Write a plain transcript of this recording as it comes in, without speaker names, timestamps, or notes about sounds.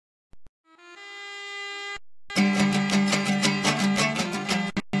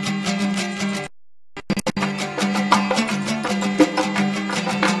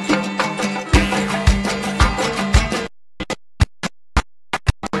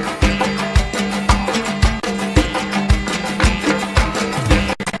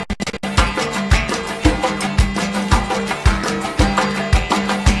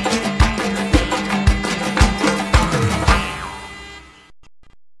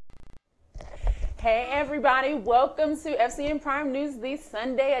Hey everybody, welcome to FCN Prime News, the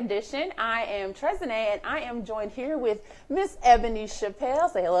Sunday edition. I am Tresene and I am joined here with Miss Ebony Chappelle.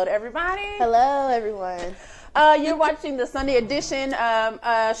 Say hello to everybody. Hello everyone. You're watching the Sunday edition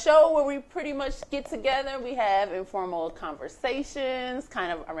show where we pretty much get together. We have informal conversations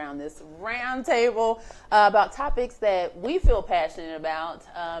kind of around this round table about topics that we feel passionate about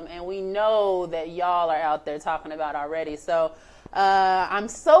and we know that y'all are out there talking about already. So I'm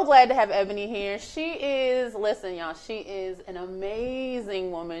so glad to have Ebony here. She is, listen, y'all, she is an amazing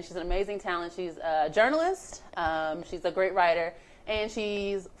woman. She's an amazing talent. She's a journalist. She's a great writer. And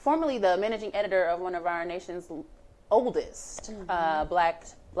she's formerly the managing editor of one of our nation's oldest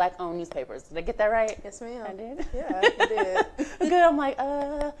black-owned newspapers. Did I get that right? Yes, ma'am. I did? Yeah, you did. Good. I'm like,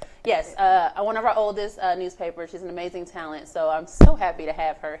 yes, one of our oldest newspapers. She's an amazing talent, so I'm so happy to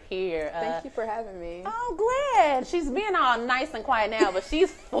have her here. Thank you for having me. Oh, glad. She's being all nice and quiet now, but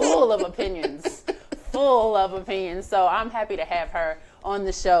she's full of opinions. Full of opinions. So I'm happy to have her on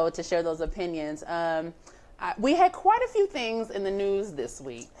the show to share those opinions. We had quite a few things in the news this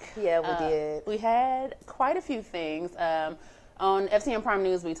week. Yeah, we did. We had quite a few things. On FCN Prime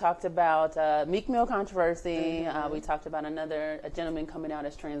News, we talked about Meek Mill controversy. We talked about a gentleman coming out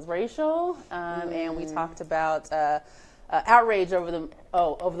as transracial, and we talked about outrage over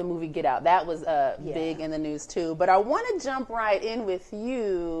the movie Get Out. That was big in the news too. But I want to jump right in with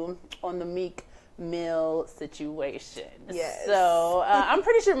you on the Meek Mill situation. Yes. So I'm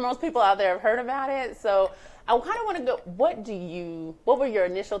pretty sure most people out there have heard about it. So I kind of want to go, what were your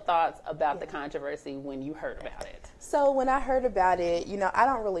initial thoughts about the controversy when you heard about it? So when I heard about it, I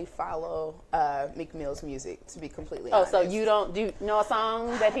don't really follow Meek Mill's music, to be completely honest. Oh, so do you know a song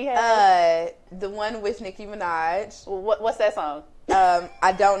that he has? The one with Nicki Minaj. What's that song?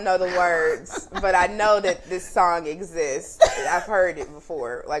 I don't know the words, but I know that this song exists. I've heard it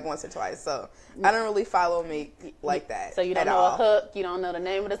before, like once or twice. So I don't really follow Meek like that. So you don't know a hook? You don't know the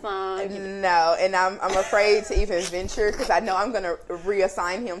name of the song? No, and I'm afraid to even venture because I know I'm going to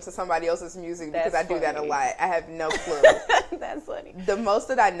reassign him to somebody else's music because I do that a lot. I have no clue. That's funny. The most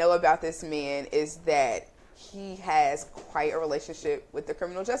that I know about this man is that he has quite a relationship with the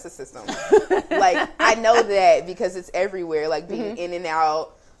criminal justice system. Like, I know that because it's everywhere, like being in and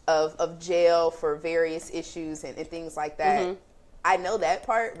out of jail for various issues and things like that. I know that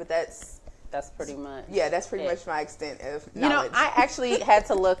part, but that's pretty much. Yeah, that's pretty much my extent of knowledge. I actually had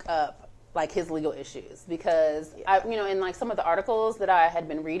to look up like his legal issues because in like some of the articles that I had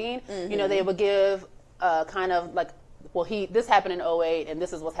been reading, they would give kind of like, well, this happened in 2008 and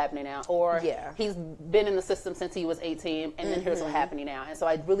this is what's happening now. Or he's been in the system since he was 18 and then here's what's happening now. And so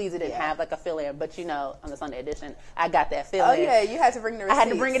I really didn't have like a fill-in, but on the Sunday edition, I got that fill-in. Oh yeah, you had to bring the receipts. I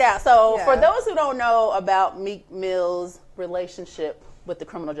had to bring it out. So for those who don't know about Meek Mill's relationship with the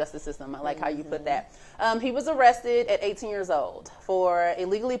criminal justice system, I like how you put that. He was arrested at 18 years old for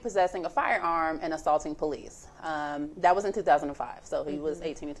illegally possessing a firearm and assaulting police. That was in 2005. So he was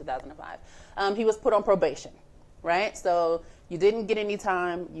 18 in 2005. He was put on probation. Right? So you didn't get any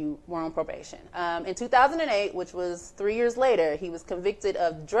time, you were on probation. In 2008, which was 3 years later, he was convicted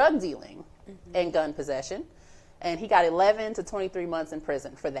of drug dealing and gun possession. And he got 11 to 23 months in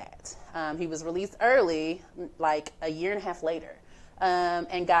prison for that. He was released early, like a year and a half later,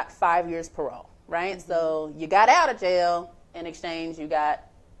 and got 5 years parole. Right? So you got out of jail. In exchange, you got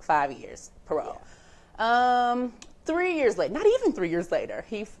 5 years parole. 3 years later, not even 3 years later,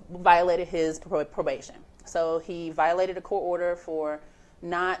 he violated his probation. So he violated a court order for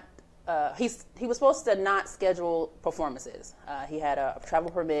not. He was supposed to not schedule performances. He had a travel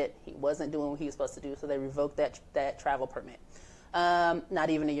permit. He wasn't doing what he was supposed to do, so they revoked that travel permit.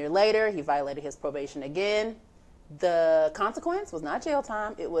 Not even a year later, he violated his probation again. The consequence was not jail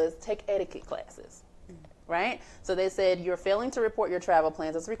time. It was take etiquette classes. Right? So they said, you're failing to report your travel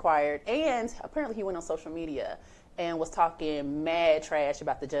plans as required. And apparently he went on social media and was talking mad trash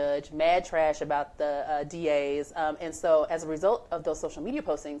about the judge, mad trash about the DAs. And so as a result of those social media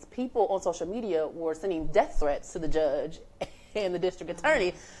postings, people on social media were sending death threats to the judge and the district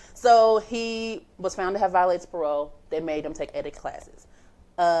attorney. So he was found to have violated parole. They made him take etiquette classes.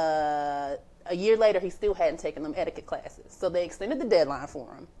 A year later, he still hadn't taken them etiquette classes. So they extended the deadline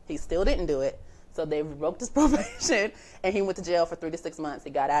for him. He still didn't do it. So they revoked his probation, and he went to jail for 3 to 6 months. He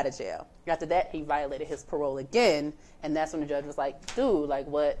got out of jail. After that, he violated his parole again, and that's when the judge was like, dude, like,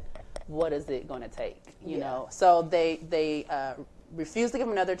 what is it going to take? You know? So they refused to give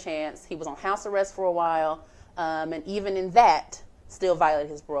him another chance. He was on house arrest for a while, and even in that, still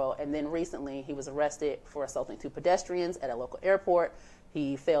violated his parole. And then recently, he was arrested for assaulting 2 pedestrians at a local airport,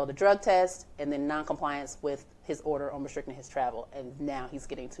 He failed a drug test and then noncompliance with his order on restricting his travel. And now he's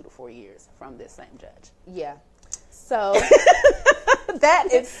getting 2 to 4 years from this same judge. Yeah. So that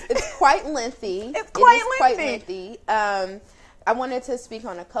it's quite lengthy. It's quite lengthy. I wanted to speak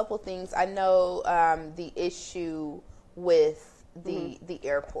on a couple things. I know the issue with the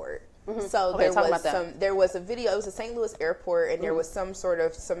airport. Mm-hmm. So there was a video. It was a St. Louis airport, and there was some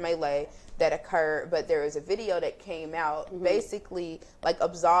melee that occurred. But there was a video that came out, basically like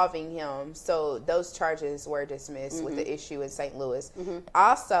absolving him. So those charges were dismissed with the issue in St. Louis.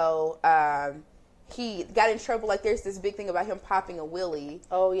 Also, he got in trouble. Like there's this big thing about him popping a wheelie.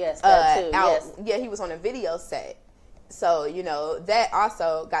 Oh yes, that too. Yes. Yeah, he was on a video set. So that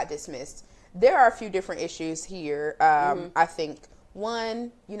also got dismissed. There are a few different issues here. I think.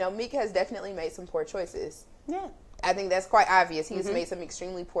 One, Meek has definitely made some poor choices. Yeah. I think that's quite obvious. He's made some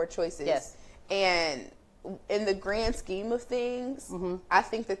extremely poor choices. Yes. And in the grand scheme of things, I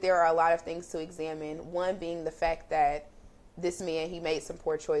think that there are a lot of things to examine. One being the fact that this man, he made some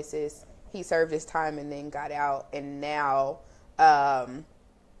poor choices. He served his time and then got out. And now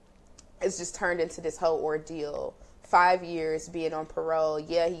it's just turned into this whole ordeal. 5 years being on parole.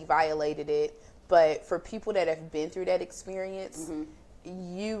 Yeah, he violated it. But for people that have been through that experience,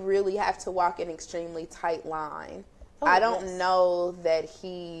 you really have to walk an extremely tight line. I don't know that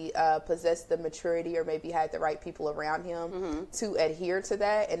he possessed the maturity or maybe had the right people around him to adhere to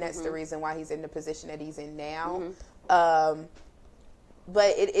that. And that's the reason why he's in the position that he's in now. But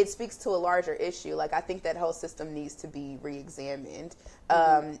it speaks to a larger issue. Like, I think that whole system needs to be re-examined.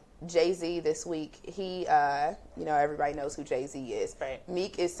 Jay-Z this week, he, everybody knows who Jay-Z is. Right.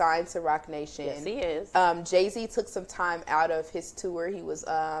 Meek is signed to Roc Nation. Yes, he is. Jay-Z took some time out of his tour. He was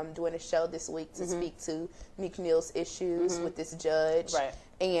doing a show this week to speak to Meek Mill's issues with this judge. Right.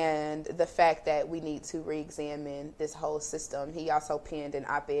 And the fact that we need to re-examine this whole system. He also penned an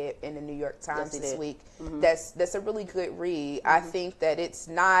op-ed in the New York Times this week. That's a really good read. I think that it's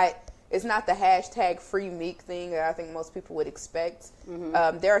not the hashtag free Meek thing that I think most people would expect.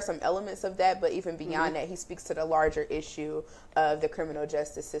 There are some elements of that, but even beyond that, he speaks to the larger issue of the criminal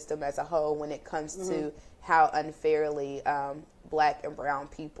justice system as a whole when it comes to how unfairly Black and brown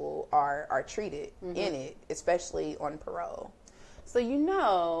people are treated in it, especially on parole.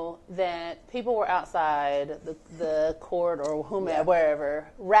 So that people were outside the court or whomever, wherever,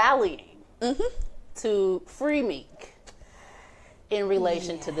 rallying to free Meek in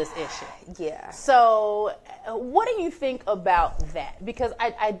relation to this issue. Yeah. So what do you think about that? Because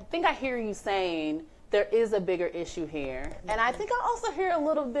I think I hear you saying there is a bigger issue here. And I think I also hear a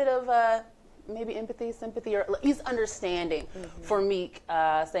little bit of maybe empathy, sympathy, or at least understanding for Meek,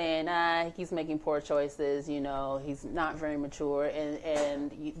 saying he's making poor choices, he's not very mature,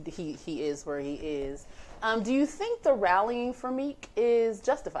 and he is where he is. Do you think the rallying for Meek is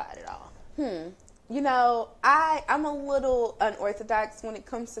justified at all? I'm a little unorthodox when it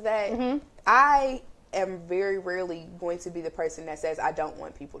comes to that. I am very rarely going to be the person that says I don't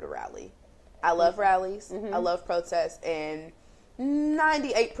want people to rally. I love rallies. I love protests, and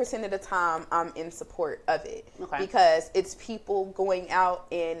 98% of the time I'm in support of it because it's people going out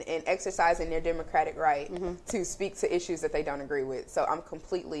and exercising their democratic right to speak to issues that they don't agree with. So I'm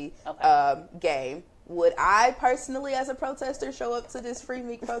completely game. Would I personally, as a protester, show up to this Free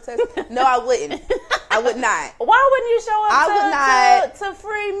Meek protest? No, I wouldn't. I would not. Why wouldn't you show up to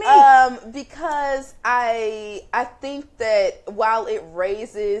Free Meek? Because I think that while it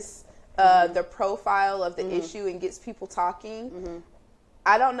raises the profile of the issue and gets people talking,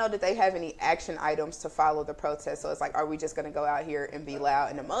 I don't know that they have any action items to follow the protest. So it's like, are we just going to go out here and be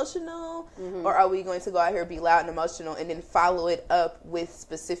loud and emotional? Or are we going to go out here and be loud and emotional and then follow it up with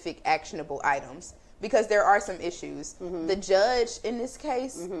specific actionable items? Because there are some issues. The judge in this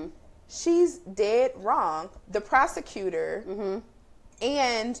case, she's dead wrong. The prosecutor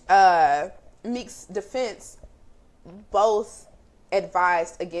and Meek's defense both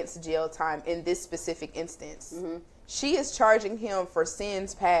advised against jail time in this specific instance. She is charging him for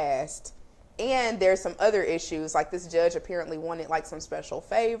sins past, and there's some other issues. Like, this judge apparently wanted like some special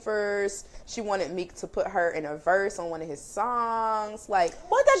favors. She wanted Meek to put her in a verse on one of his songs. Like,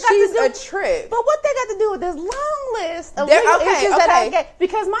 what that got she's to do, a trip. But what they got to do with this long list of issues that I get?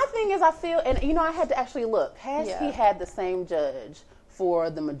 Because my thing is, I feel, and I had to actually look. Has he had the same judge for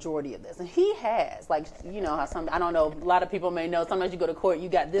the majority of this? And he has, like, how I don't know, a lot of people may know, sometimes you go to court, you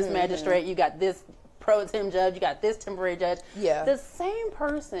got this magistrate, you got this pro tem judge, you got this temporary judge. Yeah. The same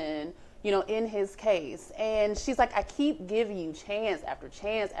person, in his case. And she's like, I keep giving you chance after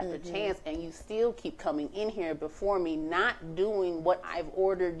chance after chance, and you still keep coming in here before me, not doing what I've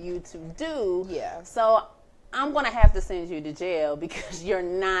ordered you to do. Yeah. So I'm going to have to send you to jail because you're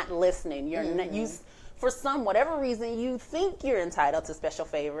not listening. You're not, for whatever reason, you think you're entitled to special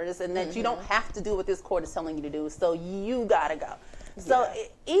favors and that you don't have to do what this court is telling you to do. So you got to go. So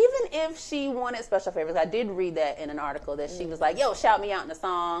even if she wanted special favors, I did read that in an article that she was like, yo, shout me out in a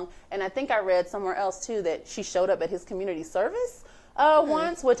song. And I think I read somewhere else too that she showed up at his community service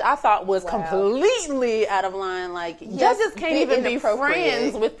once, which I thought was completely out of line. Like, judges can't even be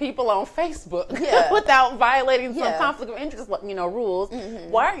friends with people on Facebook without violating some conflict of interest, rules.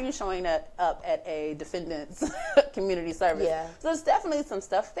 Why are you showing up at a defendant's community service? So there's definitely some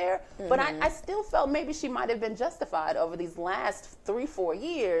stuff there, but I still felt maybe she might have been justified over these last 3-4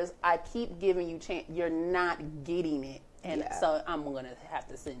 years. I keep giving you chance. You're not getting it, and so I'm going to have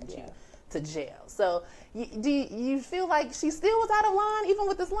to send you to jail. So do you feel like she still was out of line even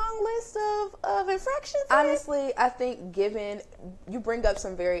with this long list of infractions? Honestly, I think given you bring up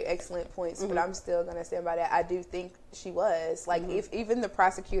some very excellent points, but I'm still going to stand by that. I do think she was. Like, if even the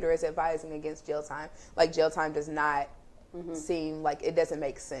prosecutor is advising against jail time, like jail time does not seem like it doesn't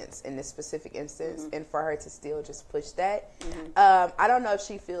make sense in this specific instance, and for her to still just push that. I don't know if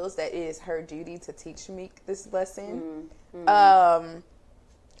she feels that it is her duty to teach Meek this lesson.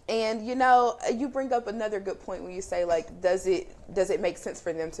 And you bring up another good point when you say, like, does it make sense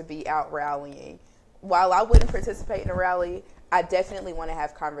for them to be out rallying? While I wouldn't participate in a rally, I definitely want to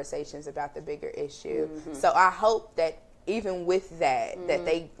have conversations about the bigger issue. So I hope that even with that, that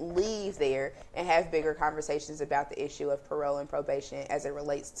they leave there and have bigger conversations about the issue of parole and probation as it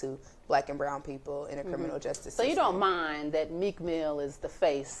relates to Black and brown people in a criminal justice system. So you don't mind that Meek Mill is the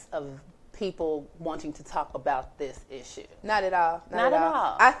face of people wanting to talk about this issue? Not at all. Not at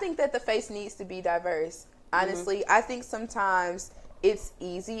all. I think that the face needs to be diverse. Honestly, I think sometimes it's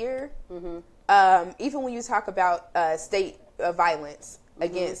easier, even when you talk about state violence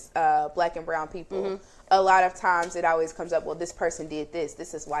against Black and brown people. A lot of times it always comes up, well, this person did this.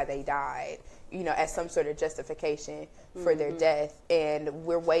 This is why they died, as some sort of justification for their death. And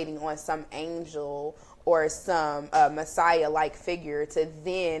we're waiting on some angel or some Messiah-like figure to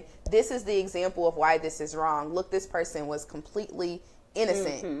then, this is the example of why this is wrong. Look, this person was completely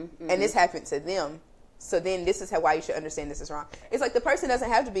innocent, and this happened to them. So then this is why you should understand this is wrong. It's like the person doesn't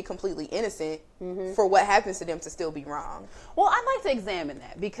have to be completely innocent for what happens to them to still be wrong. Well, I'd like to examine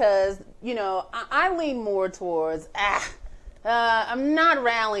that because, I lean more towards, I'm not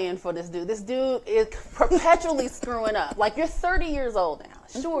rallying for this dude. This dude is perpetually screwing up. Like, you're 30 years old now.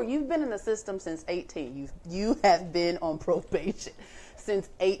 Sure, you've been in the system since 18. You have been on probation since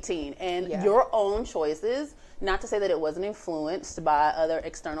 18. And your own choices, not to say that it wasn't influenced by other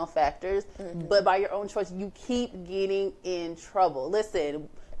external factors, but by your own choice, you keep getting in trouble. Listen,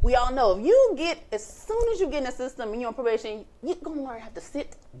 we all know as soon as you get in the system and you're on probation, you're going to learn how to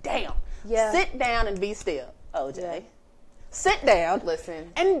sit down. Sit down and be still, OJ. Sit down,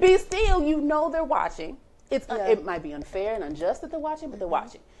 listen, and be still. They're watching. It might be unfair and unjust that they're watching, but they're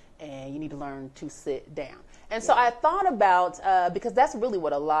watching, and you need to learn to sit down. And so I thought about because that's really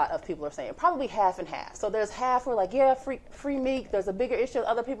what a lot of people are saying, probably half and half. So there's half who are like, yeah, free Meek. There's a bigger issue.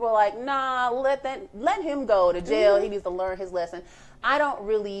 Other people are like, nah, let him go to jail. He needs to learn his lesson. I don't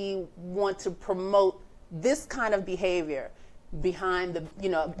really want to promote this kind of behavior behind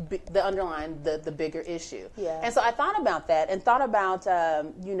the underlying the bigger issue. And so I thought about that and thought about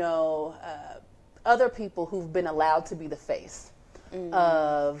other people who've been allowed to be the face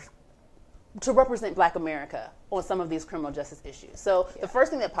to represent Black America on some of these criminal justice issues. So the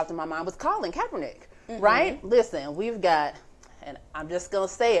first thing that popped in my mind was Colin Kaepernick, right? Listen, we've got, and I'm just gonna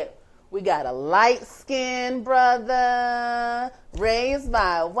say it, we got a light-skinned brother raised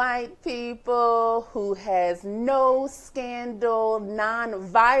by white people who has no scandal,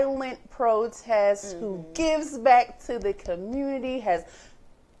 non-violent protests, who gives back to the community, has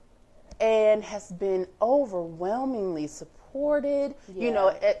been overwhelmingly supported,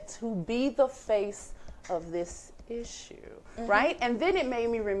 to be the face of this issue, right? And then it made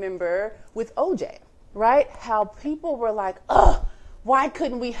me remember with OJ, right? How people were like, ugh, why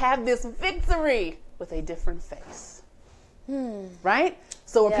couldn't we have this victory with a different face? Right?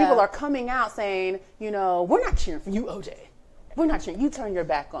 So when people are coming out saying, we're not cheering for you, OJ. We're not cheering. You turn your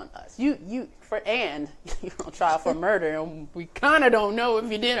back on us. You're on trial for murder, and we kind of don't know if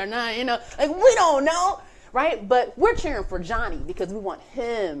you did or not. Like, we don't know, right? But we're cheering for Johnny because we want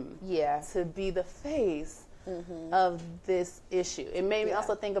him to be the face of this issue. It made me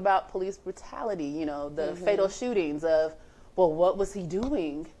also think about police brutality. The fatal shootings of, well, what was he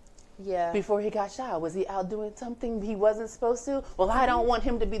doing before he got shot? Was he out doing something he wasn't supposed to? Well, I don't want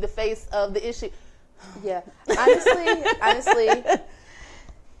him to be the face of the issue. Honestly,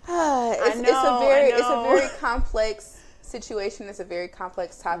 It's a very complex situation. It's a very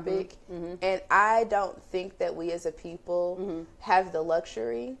complex topic, and I don't think that we as a people have the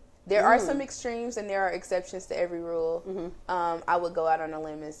luxury. There are some extremes and there are exceptions to every rule. I would go out on a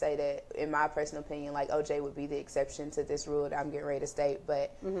limb and say that, in my personal opinion, like OJ would be the exception to this rule that I'm getting ready to state.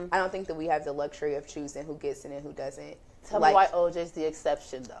 But I don't think that we have the luxury of choosing who gets in and who doesn't. Tell me why OJ's the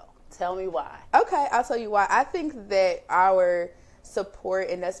exception, though. Tell me why. Okay, I'll tell you why. I think that our support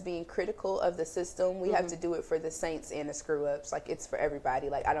and us being critical of the system, we have to do it for the saints and the screw ups. Like, it's for everybody.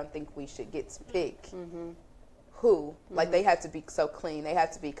 Like, I don't think we should get to pick who. Like, they have to be so clean. They have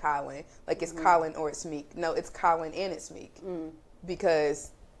to be Colin. Like, it's Colin or it's Meek. No, it's Colin and it's Meek.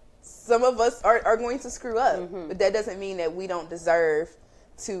 Because some of us are going to screw up. But that doesn't mean that we don't deserve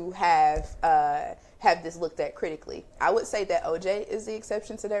to have this looked at critically. I would say that OJ is the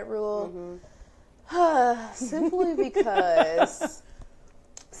exception to that rule. Simply because...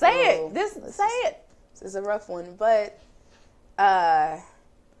 Say it. This is a rough one. But...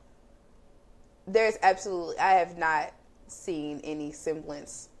 there's absolutely, I have not seen any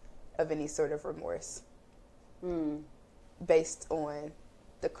semblance of any sort of remorse based on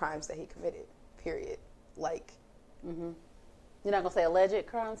the crimes that he committed, period. Like, you're not going to say alleged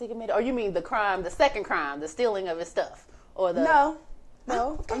crimes he committed? Or you mean the second crime, the stealing of his stuff? Or the... No,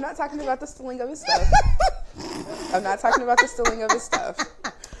 okay. I'm not talking about the stealing of his stuff.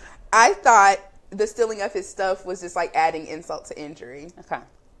 I thought the stealing of his stuff was just like adding insult to injury. Okay.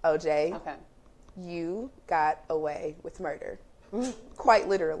 OJ. Okay. You got away with murder, quite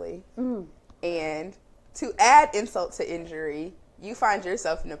literally. And to add insult to injury, you find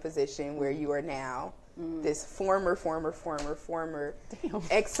yourself in a position where you are now this former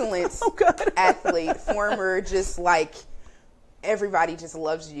excellent athlete, former just like everybody just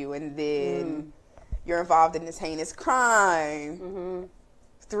loves you, and then you're involved in this heinous crime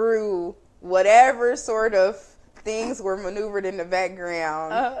through whatever sort of things were maneuvered in the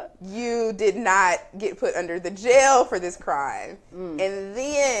background. You did not get put under the jail for this crime. And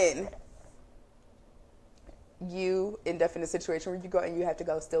then you end up in a situation where you go and you have to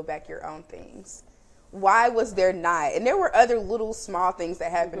go steal back your own things. Why was there not? And there were other little small things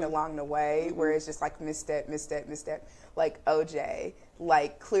that happened along the way where it's just like misstep. Like OJ,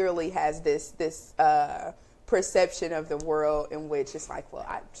 like clearly has this perception of the world in which it's like, well,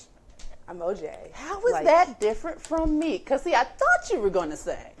 I'm OJ. How is that different from Meek? Because, see, I thought you were going to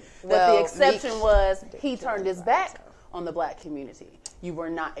say that the exception was he turned his back on the black community. You were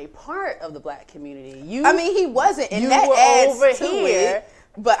not a part of the black community. He wasn't, and that adds over to here. It.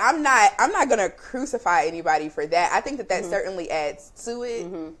 But I'm not going to crucify anybody for that. I think that certainly adds to it.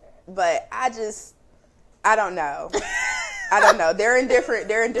 But I don't know. They're in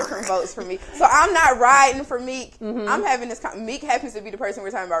different votes for me. So I'm not riding for Meek. I'm having this. Meek happens to be the person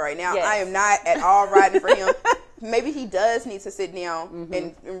we're talking about right now. Yes. I am not at all riding for him. Maybe he does need to sit down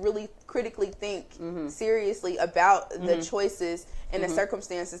and really critically think seriously about the choices and the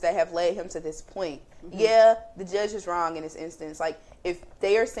circumstances that have led him to this point. Yeah, the judge is wrong in this instance. Like, if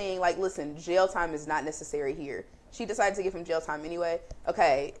they are saying, like, listen, jail time is not necessary here. She decided to give him jail time anyway.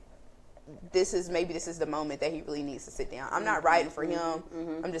 Okay. This is the moment that he really needs to sit down. I'm not riding for him.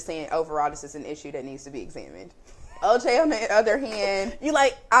 I'm just saying overall this is an issue that needs to be examined. OJ, on the other hand,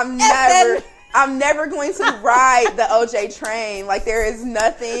 I'm never going to ride the OJ train. Like, there is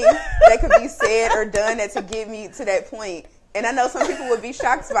nothing that could be said or done to get me to that point. And I know some people would be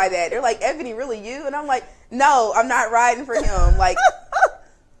shocked by that. They're like, Ebony, really you? And I'm like, no, I'm not riding for him. Like,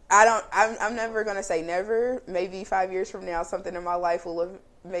 I'm never going to say never. Maybe 5 years from now, something in my life will have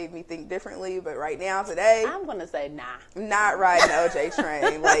made me think differently, but right now, today, I'm gonna say nah. Not riding the OJ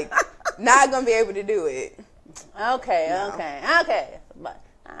train. Like, not gonna be able to do it. Okay. But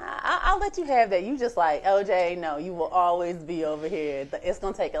I'll let you have that. You just like, OJ, no, you will always be over here. It's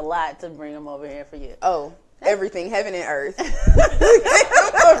gonna take a lot to bring him over here for you. Oh, everything, heaven and earth.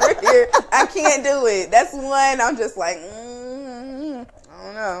 Over here, I can't do it. That's one I'm just like, I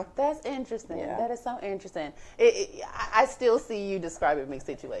don't know. That's interesting. Yeah. That is so interesting. I still see you describing Meek's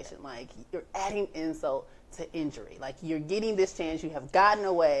situation. Like, you're adding insult to injury. Like, you're getting this chance. You have gotten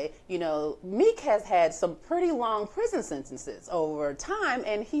away. You know, Meek has had some pretty long prison sentences over time,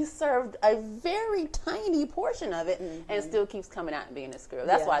 and he served a very tiny portion of it and still keeps coming out and being a screw.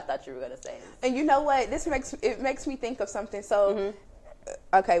 That's why I thought you were going to say this. And you know what? It makes me think of something. So,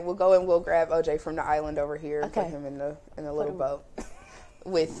 okay, we'll go and we'll grab OJ from the island over here and put him in the little boat.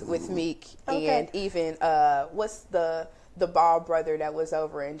 With Meek and even what's the Ball brother that was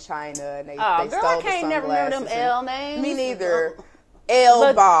over in China and they stole the sunglasses. I can't never remember them L names. Me neither.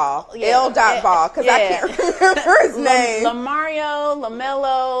 L Ball, L. Ball, because I can't remember his name. Lamario,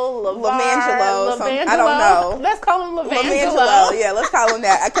 Lamelo, Lavangelo. I don't know. Let's call him Lavangelo. Yeah, let's call him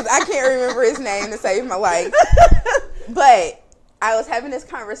that, because I can't remember his name to save my life. But I was having this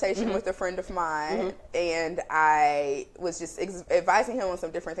conversation with a friend of mine, and I was just advising him on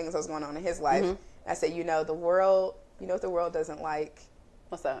some different things that was going on in his life. I said, the world, what the world doesn't like?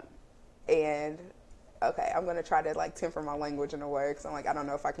 What's that? And okay, I'm gonna try to like temper my language in a way, because I'm like, I don't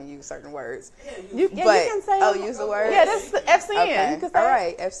know if I can use certain words. You can say. Use the word. Yeah, that's FCN. Okay. All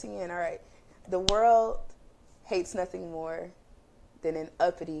right, FCN. All right. The world hates nothing more than an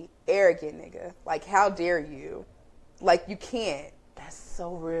uppity, arrogant nigga. Like, how dare you? Like, you can't. That's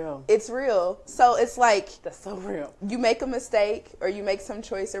so real. It's real. So it's like, that's so real. You make a mistake or you make some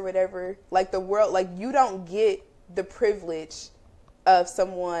choice or whatever. Like, the world, like, you don't get the privilege of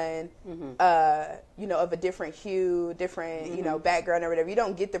someone, of a different hue, different, background or whatever. You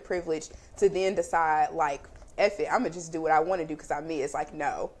don't get the privilege to then decide, like, F it, I'm going to just do what I want to do because I'm me. It's like,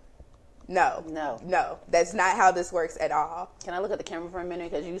 no. That's not how this works at all. Can I look at the camera for a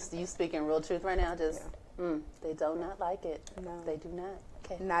minute? Because you speaking real truth right now. Just, they do not like it. No. They do not.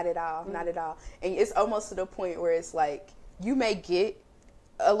 Okay. Not at all. Not at all. And it's almost to the point where it's like, you may get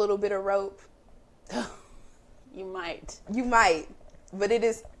a little bit of rope. You might. But it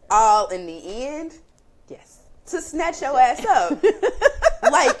is all in the end. Yes. To snatch your ass up.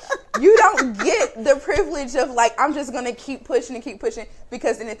 Like, you don't get the privilege of, like, I'm just going to keep pushing,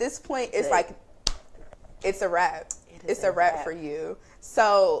 because then at this point, it's like, it's a wrap. It's a wrap for you.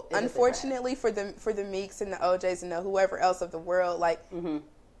 So, unfortunately, for the Meeks and the OJs and the whoever else of the world, like,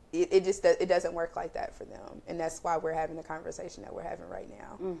 it doesn't work like that for them. And that's why we're having the conversation that we're having right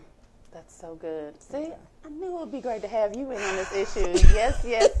now. That's so good. See, I knew it would be great to have you in on this issue.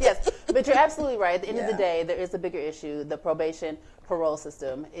 Yes. But you're absolutely right. At the end of the day, there is a bigger issue. The probation parole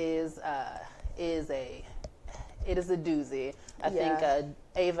system is a doozy. I think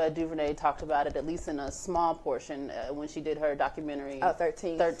Ava DuVernay talked about it, at least in a small portion, when she did her documentary.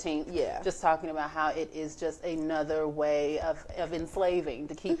 13th. Yeah. Just talking about how it is just another way of enslaving,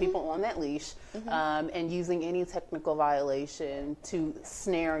 to keep people on that leash, and using any technical violation to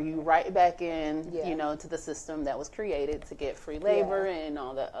snare you right back in, to the system that was created to get free labor and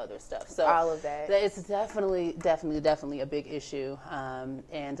all that other stuff. So all of that. It's definitely a big issue.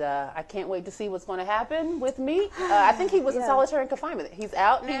 And I can't wait to see what's going to happen with Meek. I think he was in solitary confinement. He's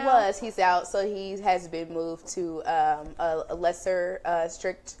out now. He's out. So he has been moved to a lesser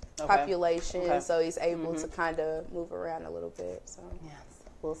strict population. So he's able to kind of move around a little bit. So yes,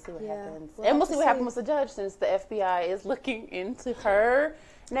 we'll see what happens. And we'll see what happens with the judge, since the FBI is looking into her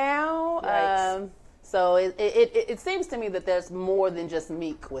now. So it seems to me that there's more than just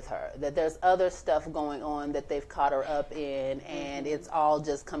Meek with her, that there's other stuff going on that they've caught her up in, and it's all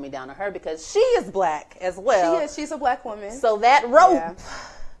just coming down to her because she is black as well. She is. She's a black woman. So that rope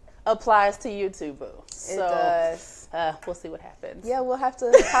applies to you too, boo. It does. We'll see what happens. Yeah, we'll have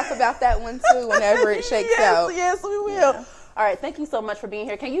to talk about that one too whenever it shakes out. Yes, we will. Yeah. All right, thank you so much for being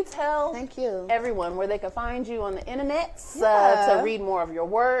here. Can you tell everyone where they can find you on the internet to read more of your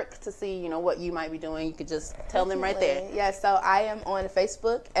work, to see, what you might be doing? You could just tell them right there. Yeah, so I am on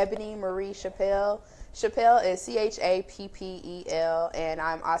Facebook, Ebony Marie Chappelle. Chappelle is Chappel, and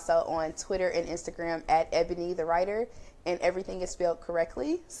I'm also on Twitter and Instagram at Ebony the Writer, and everything is spelled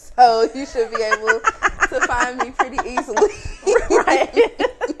correctly, so you should be able to find me pretty easily. Right.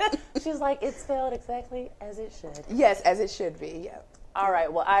 She's like, it's spelled exactly as it should. Yes, as it should be, yeah. All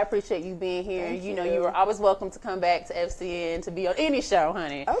right, well, I appreciate you being here. Thank you. You were always welcome to come back to FCN to be on any show,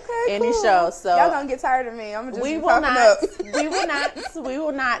 honey. Okay, any cool. show. So y'all gonna get tired of me. I'm just We will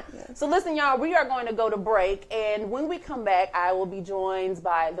not. So listen, y'all, we are going to go to break, and when we come back, I will be joined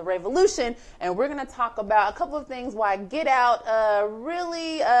by The Revolution, and we're going to talk about a couple of things why Get Out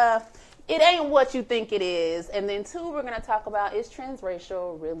really it ain't what you think it is, and then 2, we're going to talk about, is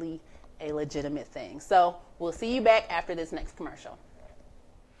transracial really a legitimate thing? So we'll see you back after this next commercial.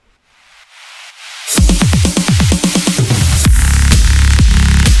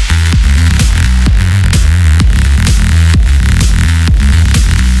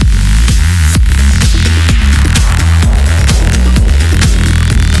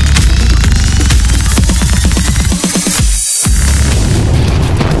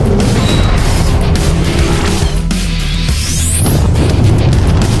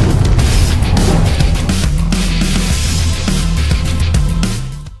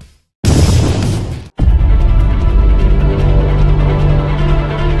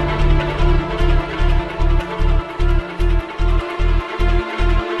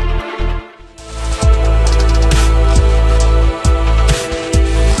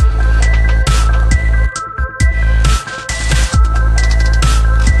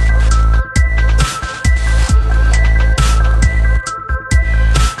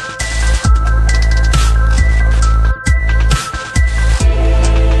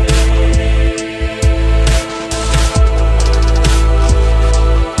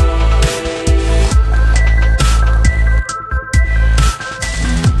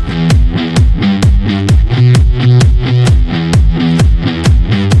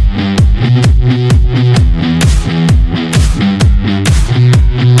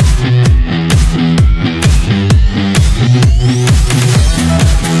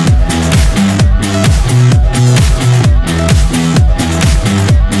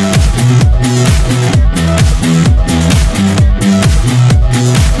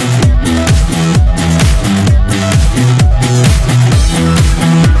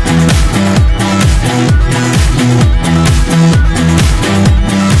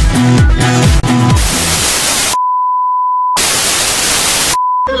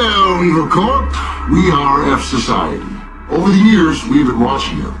 corrupt, we are F Society. Over the years, we've been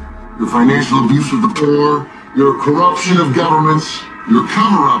watching you. Your financial abuse of the poor, your corruption of governments, your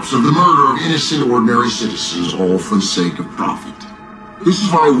cover-ups of the murder of innocent, ordinary citizens, all for the sake of profit. This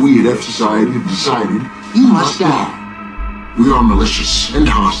is why we at F Society have decided you must die. We are malicious and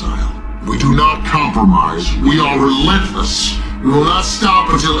hostile. We do not compromise. We are relentless. We will not stop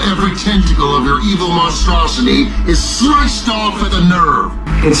until every tentacle of your evil monstrosity is sliced off at the nerve.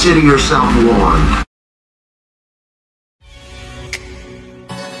 Consider yourself warned.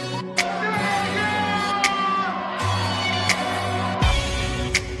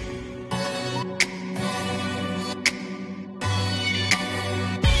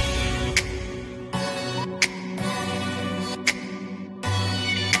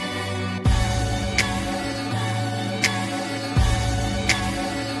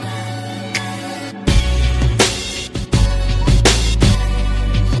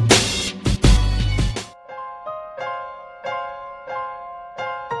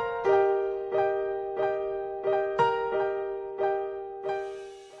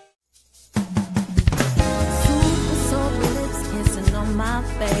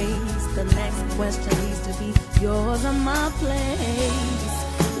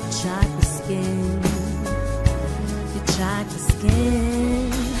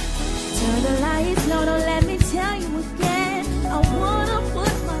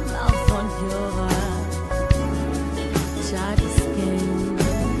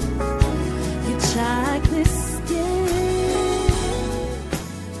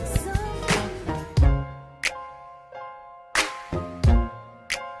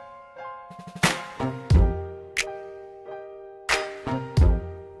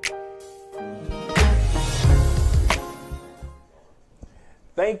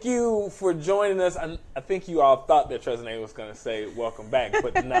 Thank you for joining us. I think you all thought that Transracial was going to say welcome back,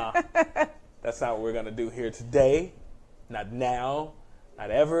 but nah, that's not what we're going to do here today. Not now,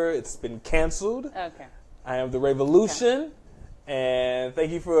 not ever. It's been canceled. Okay. I am the Revolution, and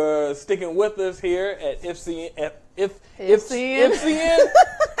thank you for sticking with us here at IFCN.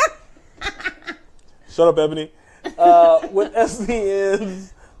 Shut up, Ebony. With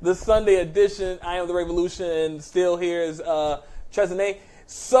SCN's The Sunday Edition. I am the Revolution, and still here is Transracial.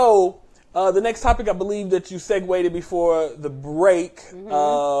 So, the next topic, I believe that you segued before the break.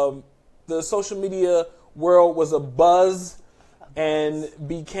 The social media world was abuzz and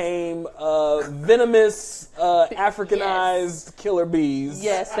became venomous, Africanized killer bees.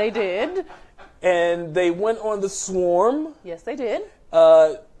 Yes, they did. And they went on the swarm. Yes, they did.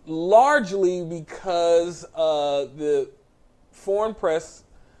 Largely because the Foreign Press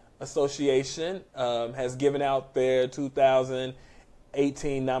Association has given out their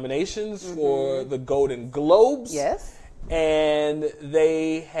 2018 nominations for the Golden Globes. Yes. And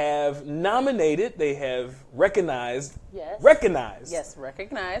they have recognized. Yes. Recognized. Yes,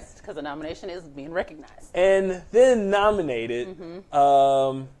 recognized, because the nomination is being recognized. And then nominated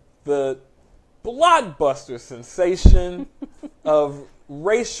the blockbuster sensation of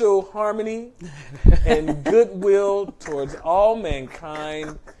racial harmony and goodwill towards all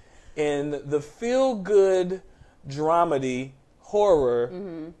mankind in the feel-good dramedy horror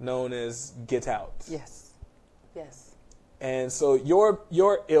known as Get Out. Yes. Yes. And so your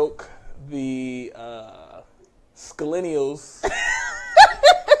ilk, the Scalenials.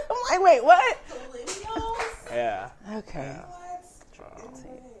 Wait, what? Yeah. Okay.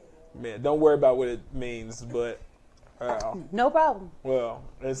 Man, don't worry about what it means, but No problem. well,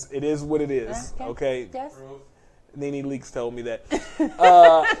 it is what it is. Okay. Yes. Nene Leaks told me that.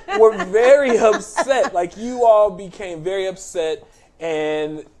 We're very upset. Like, you all became very upset,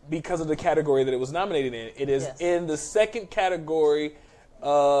 and because of the category that it was nominated in. It is in the second category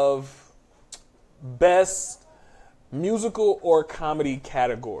of best musical or comedy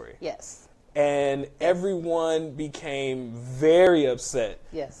category. Yes. And everyone became very upset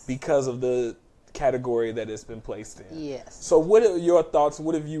because of the category that it's been placed in. Yes. So what are your thoughts?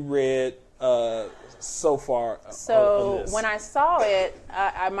 What have you read so far on this? When I saw it,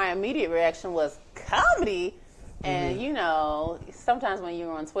 my immediate reaction was comedy. And, you know, sometimes when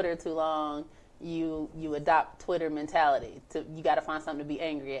you're on Twitter too long, you adopt Twitter mentality. You got to find something to be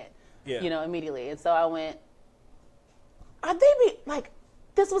angry at, you know, immediately. And so I went,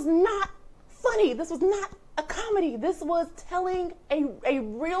 this was not funny. This was not a comedy. This was telling a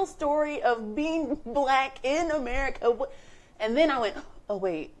real story of being black in America. And then I went, oh,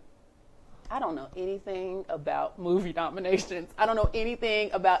 wait. I don't know anything about movie nominations. I don't know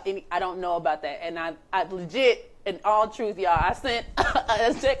anything about I don't know about that. And I legit, in all truth, y'all, I sent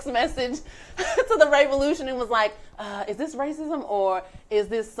a text message to the Revolution and was like, is this racism or is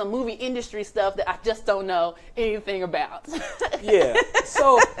this some movie industry stuff that I just don't know anything about? Yeah.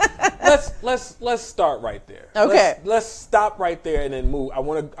 So let's start right there. Okay. Let's stop right there and then move. I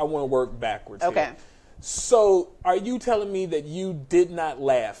want to work backwards. Okay. Here. So, are you telling me that you did not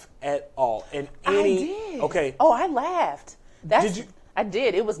laugh at all in any? I did. Okay. Oh, I laughed. Did you? I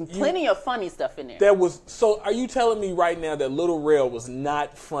did. It was plenty of funny stuff in there. There was. So, are you telling me right now that Little Rail was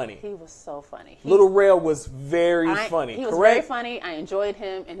not funny? He was so funny. Little Rail was very funny. He was correct? very funny. I enjoyed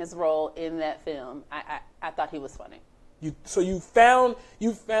him and his role in that film. I thought he was funny. You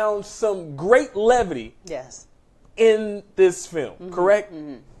found some great levity. Yes. In this film, correct?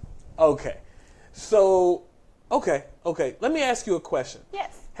 Mm-hmm. Okay. So, okay. Let me ask you a question.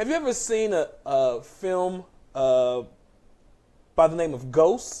 Yes. Have you ever seen a film by the name of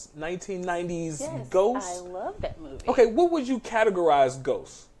Ghosts, 1990s Yes, Ghosts? I love that movie. Okay, what would you categorize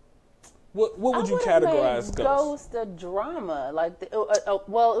Ghosts? What would you categorize Ghosts? Ghost a drama, like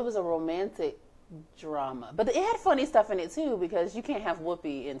well, it was a romantic drama, but it had funny stuff in it too because you can't have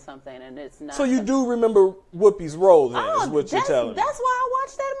Whoopi in something and it's not. So you do remember Whoopi's role, then? Is what you're telling me? That's why I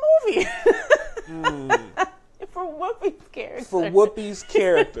watched that movie. For Whoopi's character. For Whoopi's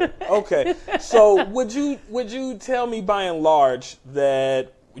character. Okay. So would you tell me by and large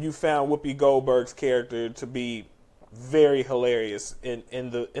that you found Whoopi Goldberg's character to be very hilarious in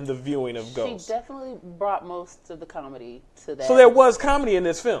the viewing of Ghost? She definitely brought most of the comedy to that. So there was comedy in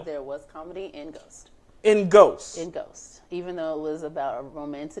this film. There was comedy in Ghost. In Ghost. In Ghost. Even though it was about a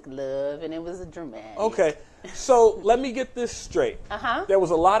romantic love and it was a dramatic. Okay. So let me get this straight. Uh-huh. There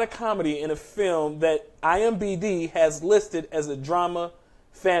was a lot of comedy in a film that IMDb has listed as a drama,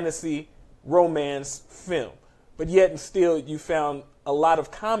 fantasy, romance film. But yet and still you found a lot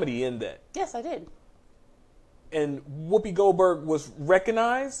of comedy in that. Yes, I did. And Whoopi Goldberg was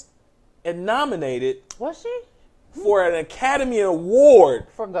recognized and nominated. Was she? For an Academy Award.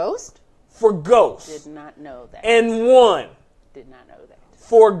 For Ghost? For Ghost. Did not know that. And won. Did not know that.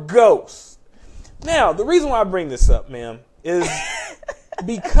 For Ghost. Now, the reason why I bring this up, ma'am, is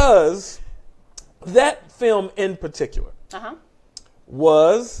because that film in particular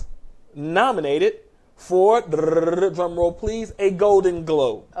was nominated for, drum roll please, a Golden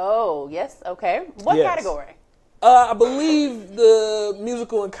Globe. Oh, yes. Okay. What category? I believe the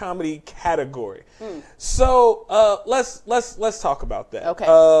musical and comedy category. So let's talk about that. Okay.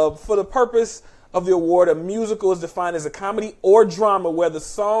 For the purpose of the award, a musical is defined as a comedy or drama where the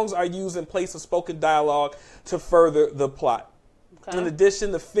songs are used in place of spoken dialogue to further the plot. Okay. In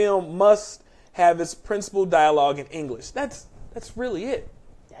addition, the film must have its principal dialogue in English. That's really it.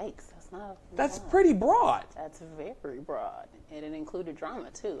 Yikes. That's pretty broad. That's very broad. And it included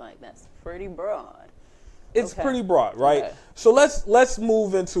drama too. Like, that's pretty broad. It's pretty broad, right? Okay. So let's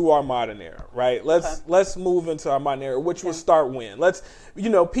move into our modern era, right? Let's move into our modern era, which will start when?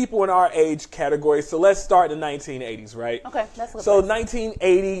 People in our age category. So let's start in the 1980s, right? Okay, that's good. So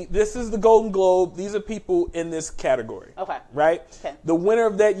 1980, this is the Golden Globe. These are people in this category. Okay. Right? Okay. The winner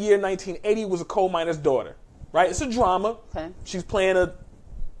of that year, 1980, was A Coal Miner's Daughter, right? It's a drama. Okay. She's playing a,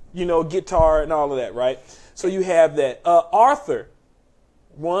 guitar and all of that, right? So you have that. Arthur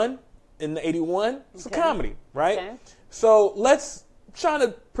won. In the 81, it's a comedy, right? Okay. So let's try to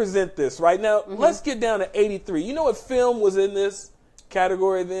present this right now. Let's get down to 83. You know what film was in this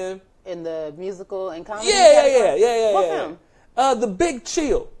category then? In the musical and comedy? Yeah. What film? The Big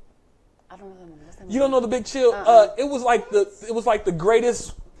Chill. I don't know the movie. You don't know The Big Chill? It was like the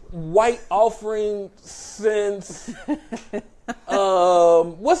greatest white offering since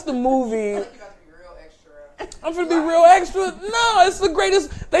what's the movie? I'm gonna be real extra. No, it's the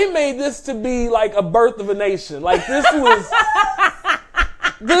greatest. They made this to be like a birth of a nation. Like they was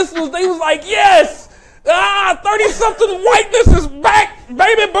like, yes, 30-something whiteness is back,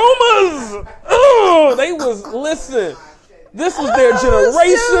 baby boomers. Oh, listen, this was their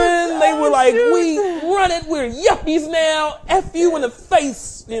generation. They were like, we run it, we're yuppies now. F you in the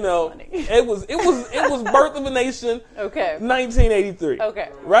face, It was birth of a nation. Okay. 1983. Okay.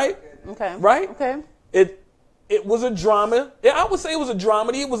 Right? Okay. Right? Okay. It was a drama. I would say it was a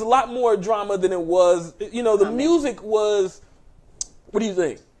dramedy. It was a lot more drama than it was. The music was. What do you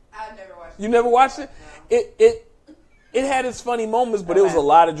think? I never watched it. You never watched it? No. It had its funny moments, but it was a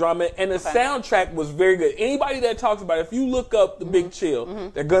lot of drama, and the soundtrack was very good. Anybody that talks about it, if you look up The Big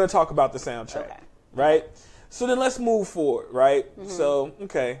Chill, they're gonna talk about the soundtrack, right? So then let's move forward, right? So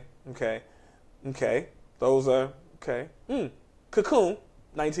okay, those are okay. Cocoon.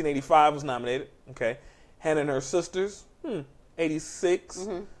 1985 was nominated. Okay. Hannah and Her Sisters, 86.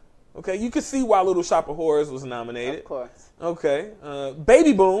 Okay, you could see why Little Shop of Horrors was nominated. Of course. Okay.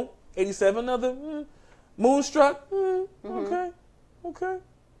 Baby Boom, 87, another. Moonstruck, okay.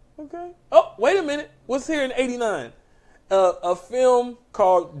 Oh, wait a minute. What's here in 89? A film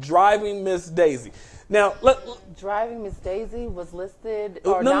called Driving Miss Daisy. Now, Driving Miss Daisy was listed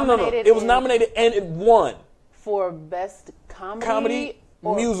no. It was nominated and it won. For Best Comedy? Comedy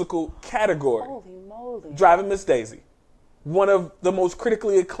musical category. Holy moly. Driving Miss Daisy. One of the most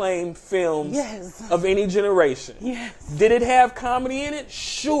critically acclaimed films of any generation. Yes. Did it have comedy in it?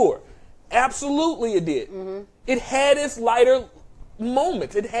 Sure. Absolutely it did. It had its lighter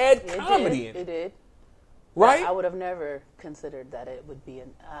moments. It had comedy in it. It did. Right? I would have never considered that it would be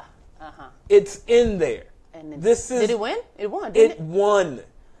an It's in there. And did it win? It won, didn't it?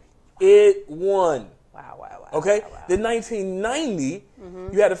 It won. Wow. Okay? Wow. Then 1990,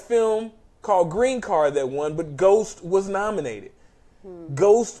 you had a film called Green Card that won, but Ghost was nominated.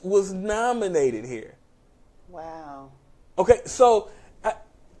 Ghost was nominated here. Wow. Okay, so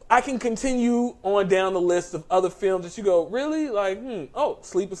I can continue on down the list of other films that you go, really? Like,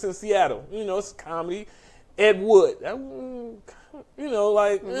 Sleepless in Seattle. It's a comedy. Ed Wood.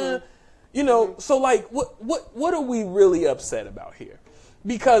 So like, what are we really upset about here?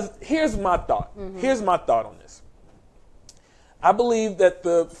 Because here's my thought. Here's my thought on this. I believe that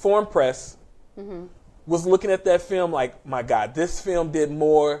the foreign press was looking at that film like, my God, this film did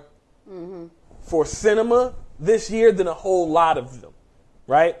more for cinema this year than a whole lot of them.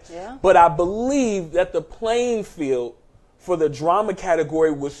 Right? Yeah. But I believe that the playing field for the drama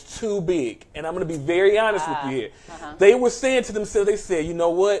category was too big. And I'm going to be very honest with you here. They were saying to themselves, they said, you know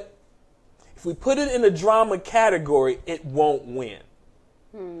what? If we put it in the drama category, it won't win.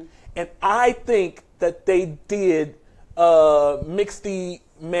 And I think that they did Mixty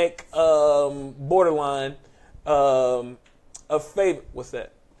Mac Borderline a favor. What's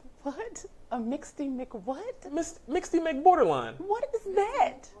that? What? A Mixty Mick what? Mixty Mac Borderline. What is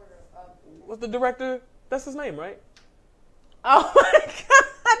that? What's the director? That's his name, right? Oh my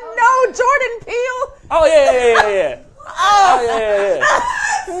God! No, Jordan Peele. Oh yeah. Oh yeah.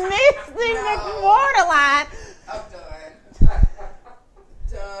 Mixty Mick Borderline. I'm done.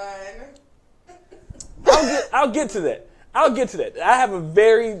 I'll get to that. I have a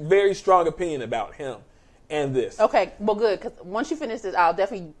very, very strong opinion about him and this. Okay, well, good. Because once you finish this, I'll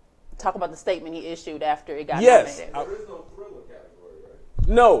definitely talk about the statement he issued after it got nominated. There is no thriller category, right?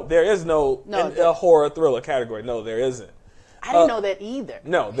 No, there is no a horror thriller category. No, there isn't. I didn't know that either.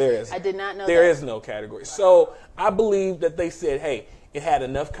 No, there isn't. I did not know There that. is no category. So I believe that they said, hey, it had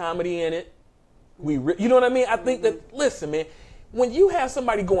enough comedy in it. You know what I mean? I think that, listen, man, when you have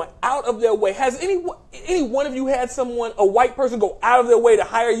somebody going out of their way, has any one of you had a white person go out of their way to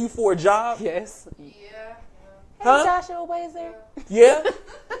hire you for a job? Yes. Yeah. Hey, Joshua Wazer. Yeah?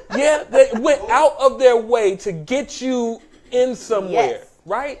 Yeah, they went out of their way to get you in somewhere, Yes.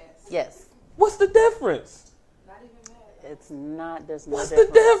 right? Yes. What's the difference? It's not. There's no. What's difference.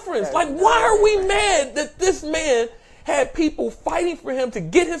 the difference? There's Like, no why are we difference. mad that this man had people fighting for him to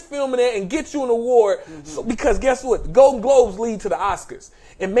get his film in there and get you an award? So, because guess what? The Golden Globes lead to the Oscars.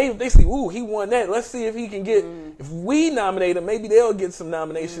 And maybe if they see, ooh, he won that. Let's see if he can get, if we nominate him, maybe they'll get some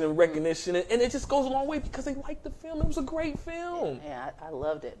nomination and recognition. And it just goes a long way because they like the film. It was a great film. Yeah, I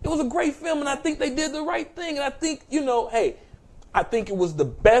loved it. It was a great film, and I think they did the right thing. And I think, hey, I think it was the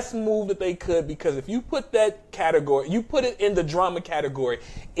best move that they could, because if you put that category, you put it in the drama category,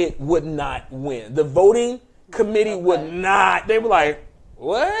 it would not win. The voting committee would not. They were like,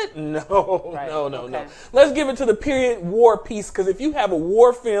 what? No, Right. no. Okay. Let's give it to the period war piece, because if you have a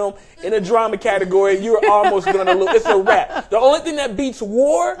war film in a drama category, you're almost going to lose. It's a wrap. The only thing that beats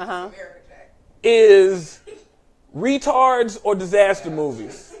war is retards or disaster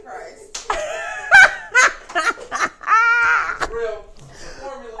movies.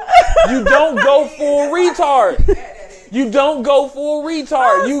 You don't go full retard. You don't go full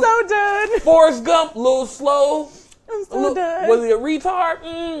retard. I'm so done. Forrest Gump, a little slow. I'm so done. Was he a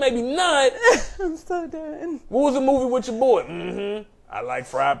retard? Maybe not. I'm so done. What was the movie with your boy? I like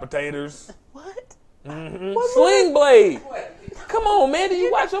fried potatoes. What? Sling Blade. Come on, man. Did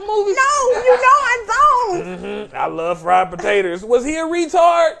you watch a movie? No, you know I don't. I love fried potatoes. Was he a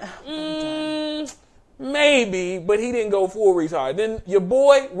retard? Maybe, but he didn't go full retard. Then your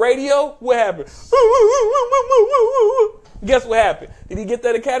boy, Radio, what happened? Guess what happened? Did he get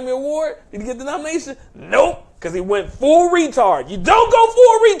that Academy Award? Did he get the nomination? Nope, because he went full retard. You don't go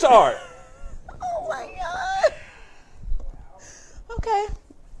full retard. Oh my God. Okay.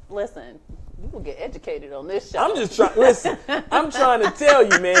 Listen, will get educated on this show. I'm just trying. Listen, I'm trying to tell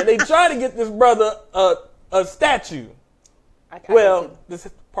you, man. They try to get this brother a statue. This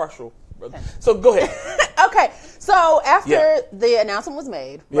is partial, brother. Okay. So go ahead. Okay, so after the announcement was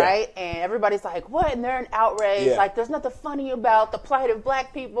made, right, and everybody's like, "What?" and they're in outrage. Like, there's nothing funny about the plight of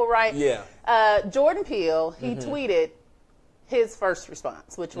black people, right? Yeah. Jordan Peele, he tweeted his first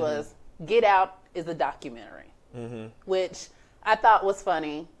response, which was, "Get Out is a documentary," which I thought was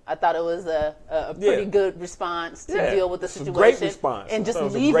funny. I thought it was a pretty good response to deal with the situation. Great response. And just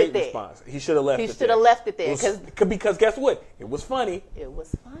leave it there. Response. He should have left it there. He should have left it there. Because guess what? It was funny. It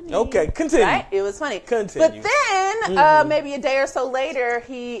was funny. Okay, continue. Right? It was funny. Continue. But then, maybe a day or so later,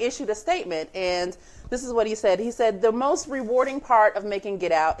 he issued a statement, and this is what he said. He said, "The most rewarding part of making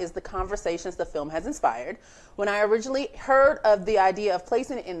Get Out is the conversations the film has inspired. When I originally heard of the idea of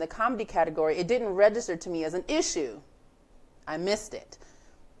placing it in the comedy category, it didn't register to me as an issue. I missed it.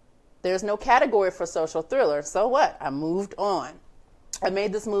 There's no category for social thriller. So what? I moved on. I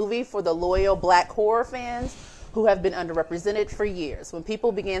made this movie for the loyal black horror fans who have been underrepresented for years. When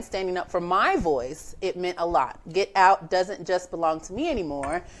people began standing up for my voice, it meant a lot. Get Out doesn't just belong to me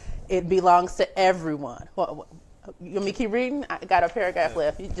anymore. It belongs to everyone." What, you want me to keep reading? I got a paragraph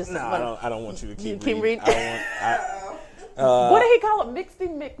left. You just I don't want you to keep reading. What did he call it? Mixed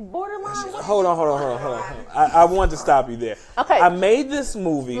borderline? Hold on. I wanted to stop you there. Okay. I made this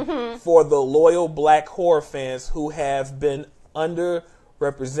movie for the loyal black horror fans who have been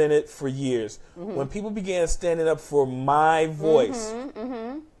underrepresented for years. When people began standing up for my voice,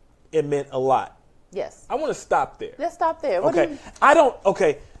 it meant a lot. Yes. I want to stop there. Let's stop there.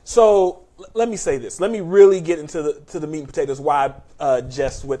 Okay. So let me say this. Let me really get into the meat and potatoes. Why I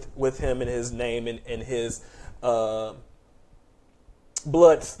jest with him and his name and his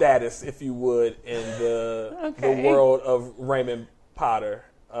blood status, if you would, in the world of Raymond Potter.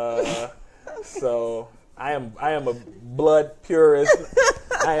 So I am a blood purist.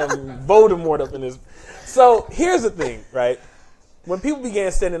 I am Voldemort up in this. So here's the thing, right? When people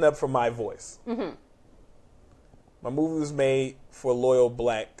began standing up for my voice, my movie was made for loyal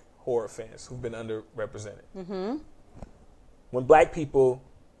black horror fans who've been underrepresented. When black people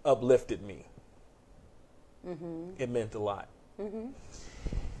uplifted me, it meant a lot.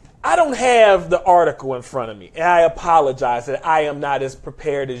 I don't have the article in front of me, and I apologize that I am not as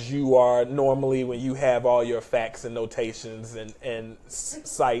prepared as you are normally when you have all your facts and notations and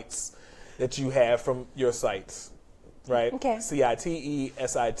sites that you have from your sites, right? Okay.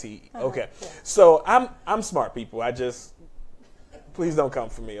 CITESIT. Okay. Yeah. So I'm smart, people. Please don't come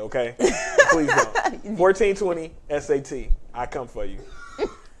for me, okay? Please don't. 1420 SAT. I come for you.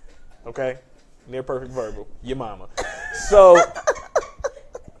 Okay? Near perfect verbal. Your mama. So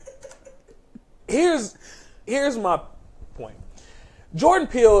here's my point. Jordan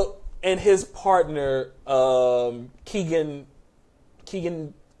Peele and his partner Keegan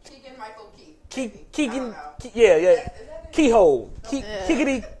Michael Keegan Keyhole.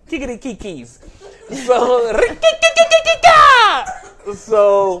 Kickity Keys.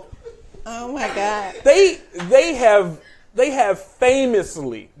 So oh my God. They have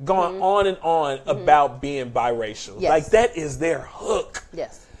famously gone on and on about being biracial. Yes. Like that is their hook.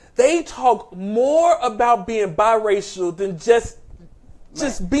 Yes. They talk more about being biracial than just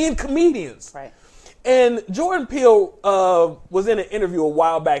being comedians. Right. And Jordan Peele was in an interview a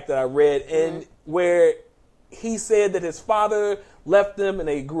while back that I read, and where he said that his father left them and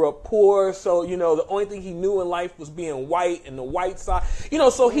they grew up poor. So, the only thing he knew in life was being white and the white side.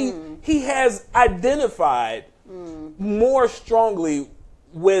 So he has identified more strongly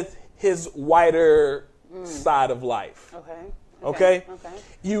with his whiter side of life. Okay?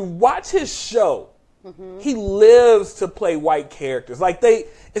 You watch his show. He lives to play white characters. They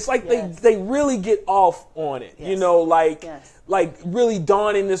really get off on it. Yes. Like really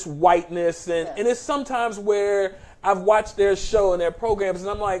donning this whiteness, and it's sometimes where I've watched their show and their programs,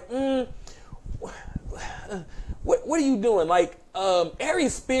 and I'm like, what are you doing? Like Ari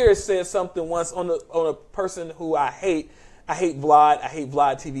Spears said something once on a person who I hate. I hate Vlad. I hate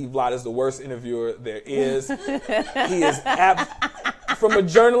Vlad TV. Vlad is the worst interviewer there is. He is from a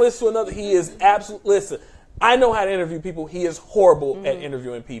journalist to another. He is absolute. Listen, I know how to interview people. He is horrible at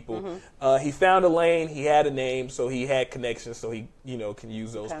interviewing people. He found a lane. He had a name, so he had connections, so he can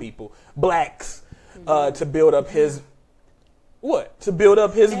use those people. Blacks to build up his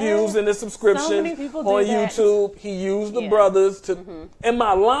views and the subscription on YouTube. He used the brothers to. Am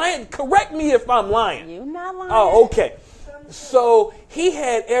I lying? Correct me if I'm lying. You're not lying. Oh, okay. So he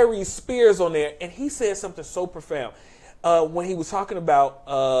had Ari Spears on there, and he said something so profound when he was talking about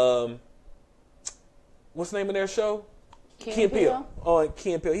what's the name of their show? Key and Peele. On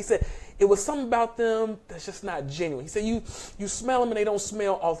Key and Peele, he said it was something about them that's just not genuine. He said, you smell them and they don't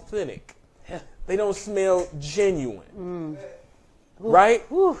smell authentic. They don't smell genuine. Right?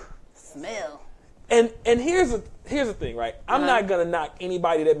 Ooh, smell. And here's the thing, right? I'm not gonna knock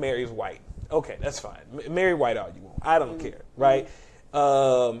anybody that marries white. Okay, that's fine. Marry white all you want. I don't care, right?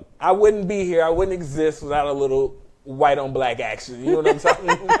 I wouldn't be here. I wouldn't exist without a little white on black action. You know what I'm talking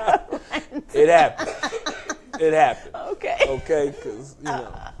about? It happened. It happened. Okay. Okay, because you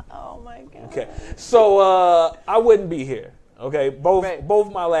know. Oh my God. Okay, so I wouldn't be here. Okay,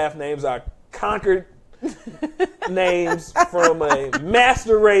 both my last names are conquered names from a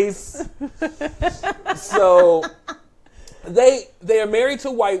master race. So they are married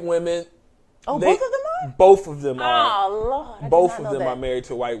to white women. Oh, both of them are? Both of them are. Oh, Lord. Both of them are married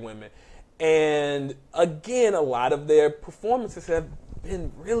to white women. And again, a lot of their performances have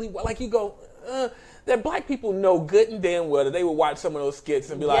been really well. Like you go, that black people know good and damn well that they would watch some of those skits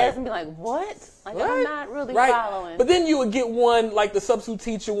and be like, what? Like, what? I'm not really right? following. But then you would get one, like the substitute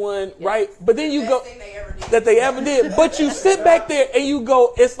teacher one, right? But then you Best go, thing they ever did. that they ever did. But you sit back there and you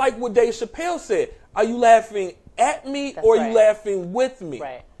go, it's like what Dave Chappelle said. Are you laughing at me or are you laughing with me?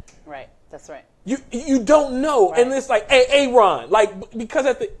 Right. That's right. You don't know. Right. And it's like, hey, Ron, like,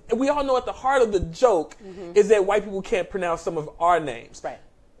 because we all know at the heart of the joke is that white people can't pronounce some of our names.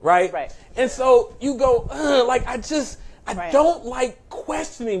 Right? And so you go, like, I don't like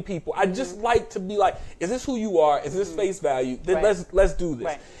questioning people. I just like to be like, is this who you are? Is this face value? Then let's do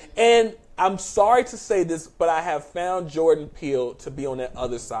this. And I'm sorry to say this, but I have found Jordan Peele to be on that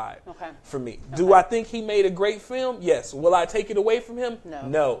other side for me. Do I think he made a great film? Yes. Will I take it away from him?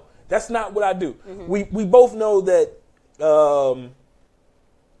 No. That's not what I do. We both know that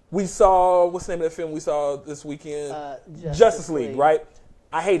we saw, what's the name of that film we saw this weekend? Justice League, right?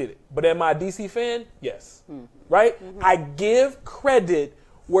 I hated it. But am I a DC fan? Yes. Right? I give credit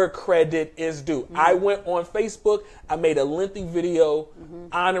where credit is due. I went on Facebook. I made a lengthy video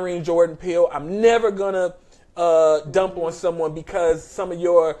honoring Jordan Peele. I'm never going to dump on someone because some of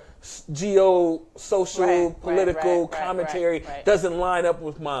your social, political commentary doesn't line up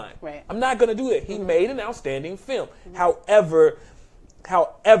with mine. I'm not going to do that. He made an outstanding film. However,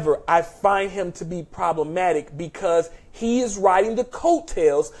 I find him to be problematic because he is riding the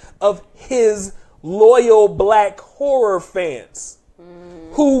coattails of his loyal black horror fans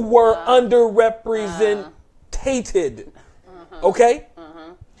who were underrepresented. Okay?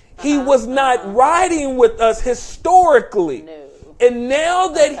 He was not riding with us historically. No. And now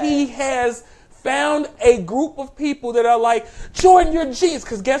that he has found a group of people that are like, Jordan, you're genius.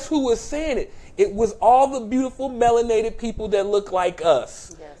 Because guess who was saying it? It was all the beautiful melanated people that look like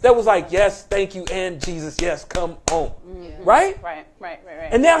us. That was like, yes, thank you, and Jesus, yes, come on. Right? Right.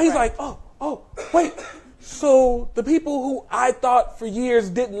 And now he's like, oh, wait. So the people who I thought for years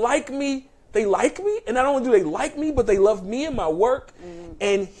didn't like me, they like me? And not only do they like me, but they love me and my work.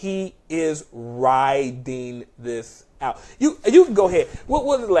 And he is riding this out. You can go ahead.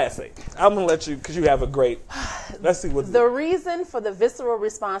 What did the last say? I'm going to let you, because you have a great, let's see what. The reason for the visceral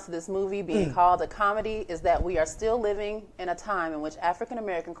response to this movie being called a comedy is that we are still living in a time in which African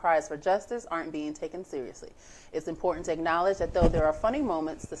American cries for justice aren't being taken seriously. It's important to acknowledge that though there are funny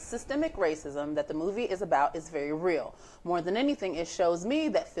moments, the systemic racism that the movie is about is very real. More than anything, it shows me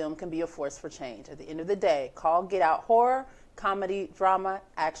that film can be a force for change. At the end of the day, call Get Out horror, comedy, drama,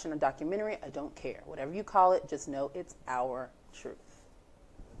 action, or documentary, I don't care. Whatever you call it, just know it's our truth.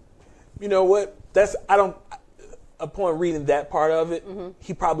 You know what? Upon reading that part of it,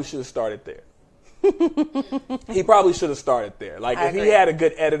 he probably should have started there. He probably should have started there. Like, if he had a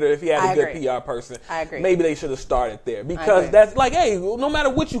good editor, if he had a good PR person, maybe they should have started there. Because that's like, hey, no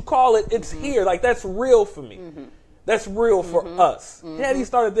matter what you call it, it's here. Like, that's real for me. That's real for us. Had he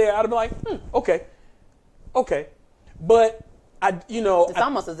started there, I'd have been like, okay. But it's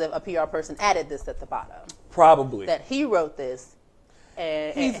almost as if a PR person added this at the bottom. Probably. That he wrote this.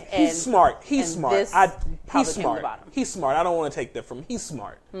 He's smart. He's smart. He's smart. He's smart. I don't want to take that from him. He's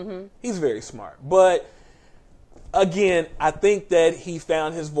smart. He's very smart. But again, I think that he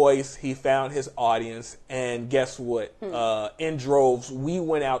found his voice. He found his audience. And guess what? In droves, we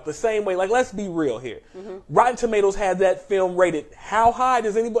went out the same way. Like, let's be real here. Rotten Tomatoes had that film rated. How high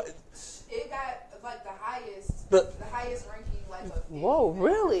does anybody? It got like the highest ranking. Whoa,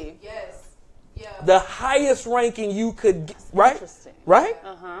 really? Yes. Yeah. The highest ranking you could get, right? Interesting. Right?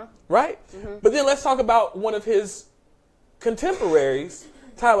 Right? But then let's talk about one of his contemporaries,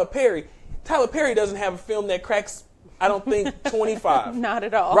 Tyler Perry. Tyler Perry doesn't have a film that cracks, I don't think, 25. Not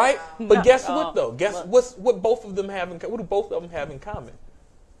at all. Right? But Not guess at what, all. though? Guess what both of them have in common? What do both of them have in common?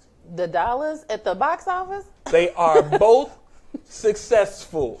 The dollars at the box office? They are both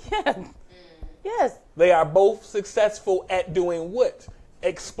successful. Yeah. Yes. They are both successful at doing what?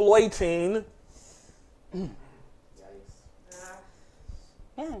 Exploiting.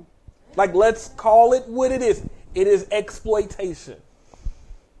 Yeah. Like, let's call it what it is. It is exploitation.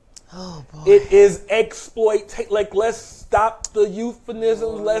 Oh boy. It is exploitation. Like, let's stop the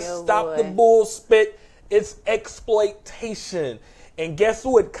euphemisms. Let's stop the bull spit. It's exploitation. And guess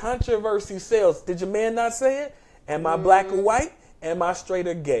what? Controversy sells. Did your man not say it? Am I black or white? Am I straight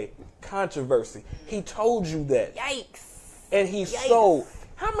or gay? Controversy. He told you that. Yikes. And he sold.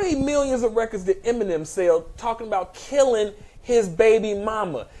 How many millions of records did Eminem sell talking about killing his baby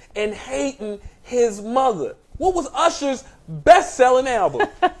mama and hating his mother? What was Usher's best-selling album?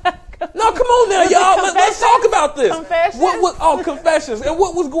 No, come on now, y'all. Let's talk about this. Confessions? Confessions. And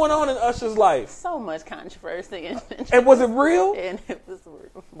what was going on in Usher's life? So much controversy. And was it real? And it was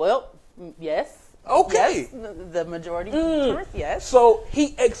real. Well, yes. Okay. Yes, the majority truth, yes. So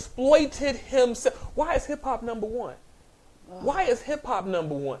he exploited himself. Why is hip-hop number one? Why is hip-hop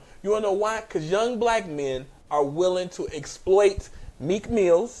number one? You want to know why? Because young black men are willing to exploit Meek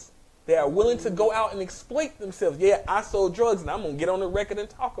Mills. They are willing to go out and exploit themselves. Yeah, I sold drugs, and I'm going to get on the record and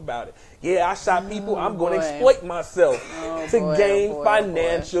talk about it. Yeah, I shot people. I'm going to exploit myself to gain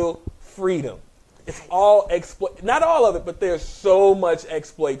financial freedom. It's all exploit. Not all of it, but there's so much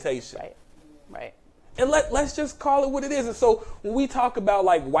exploitation. Right. And let's just call it what it is. And so when we talk about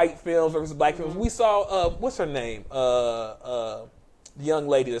like white films versus black films, we saw what's her name? The young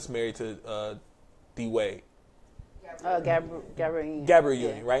lady that's married to D Wade. Gabrielle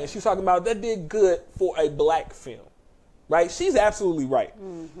Union, right? And she's talking about that did good for a black film, right? She's absolutely right.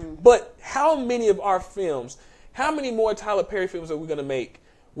 But how many of our films, how many more Tyler Perry films are we going to make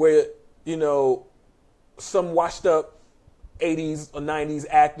where, you know, some washed up 80s or 90s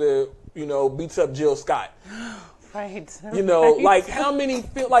actor, you know, beats up Jill Scott? Right. You know, like how many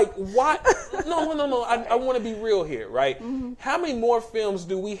like what? No. I want to be real here, right? How many more films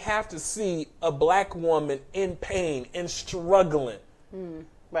do we have to see a black woman in pain and struggling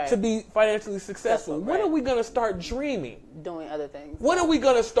to be financially successful? When are we going to start dreaming? Doing other things. When are we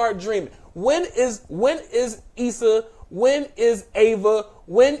going to start dreaming? When is Issa? When is Ava?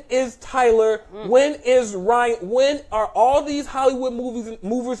 When is Tyler? When is Ryan? When are all these Hollywood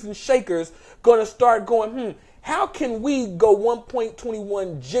movers and shakers going to start going, how can we go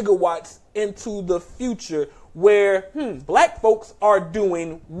 1.21 gigawatts into the future where black folks are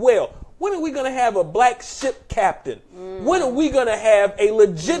doing well? When are we going to have a black ship captain? When are we going to have a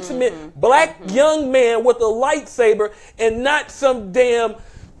legitimate black young man with a lightsaber and not some damn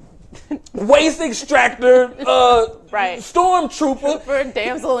waste extractor stormtrooper? For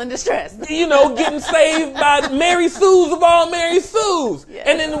damsel in distress. You know, getting saved by Mary Sue's of all Mary Sue's. Yes.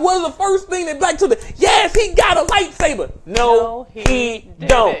 And then what was the first thing that black took? Yes, he got a lightsaber. No, he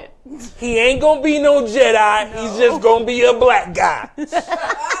don't. He ain't gonna be no Jedi. No. He's just gonna be a black guy.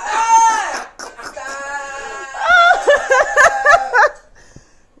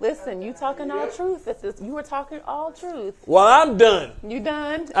 Listen, you talking all truth. You were talking all truth. Well, I'm done. You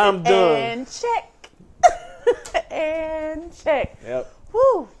done? I'm done. And check. And check. Yep.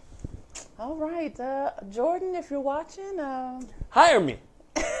 Whew. All right. Jordan, if you're watching, hire me.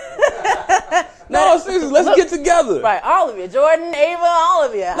 No, seriously, let's get together. Right, all of you. Jordan, Ava, all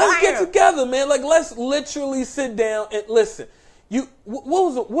of you. Let's get together, man. Like, let's literally sit down and listen.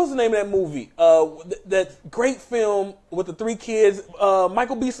 What was the name of that movie? That great film with the three kids.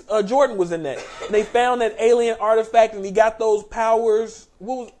 Michael B. Jordan was in that. And they found that alien artifact, and he got those powers.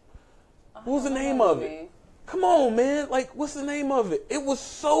 What was the name of it? Come on, man. Like, what's the name of it? It was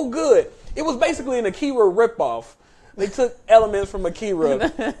so good. It was basically an Akira ripoff. They took elements from Akira.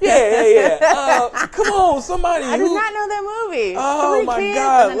 Yeah. Come on, somebody. I did not know that movie. Oh, Three my kids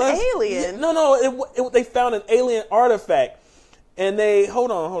God. And an alien. No. They found an alien artifact. And they,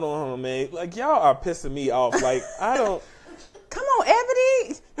 hold on, man. Like, y'all are pissing me off. Like, I don't. Come on,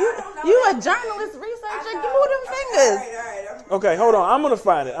 Ebony. You a journalist, researcher. Give me them fingers. All right. Okay, hold on. I'm going to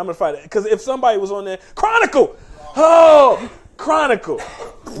find it. Because if somebody was on there. Chronicle. Oh, Chronicle.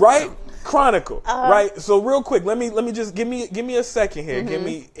 Right? Chronicle. Right? So real quick, let me just give me a second here. Give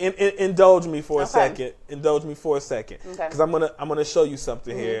me indulge me for a second. Indulge me for a second. Because I'm gonna show you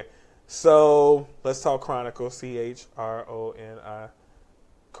something here. So let's talk Chronicle. CHRONI.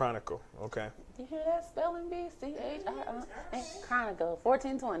 Chronicle. Okay. You hear that spelling bee? CHRONI. Chronicle.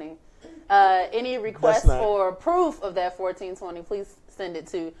 1420. Any requests for proof of that 1420? Please send it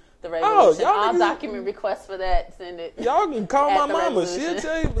to the Revolution. All document requests for that. Send it. Y'all can call my mama. She'll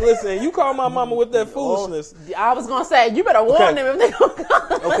tell you. Listen, you call my mama with that foolishness. I was gonna say you better warn them if they don't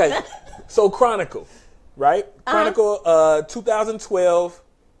call. Okay. So Chronicle. right? Chronicle 2012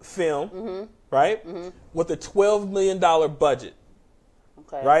 film, right? With a $12 million budget.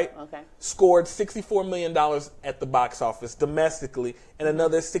 Okay. Right? Okay. Scored $64 million at the box office domestically and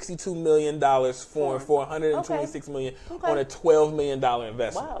another $62 million foreign for $126 million on a $12 million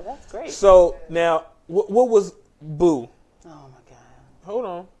investment. Wow, that's great. So now, what was Boo? Oh my God. Hold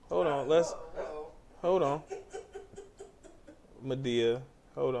on. Hold on. Medea.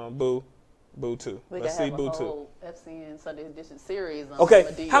 Hold on. Boo 2. We Let's could see have Boo a 2. whole FCN Sunday Edition series on Okay,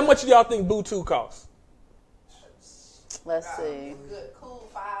 Madea. how much do y'all think Boo 2 costs? Let's see. Good, cool,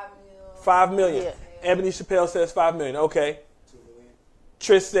 $5 $5 million. million. Yeah. Ebony Chappelle says $5 million. Okay. $2 million.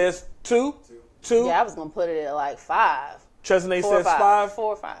 Trish says 2. 2. Yeah, I was gonna put it at like 5. Tresemme 4 or says 5. 5. 4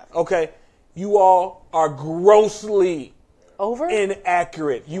 or 5. Okay. You all are grossly Over?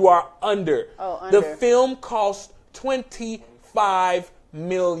 inaccurate. You are under. Oh, under. The film cost $25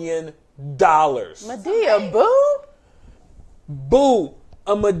 million. Madea, Boo? Boo.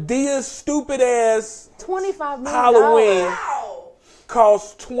 A Medea stupid ass $25 million. Halloween How?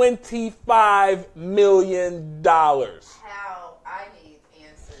 cost $25 million. How? I need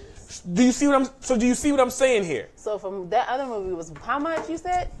answers. Do you see what I'm saying here? So from that other movie was how much you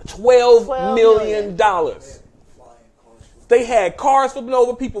said? $12 million. Flying cars. They had cars flipping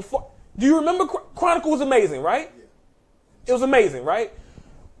over people. Do you remember Chronicle was amazing, right? Yeah. It was amazing, right?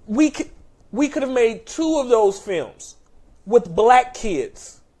 We could have made 2 of those films with black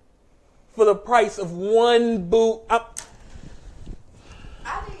kids for the price of one Boo. I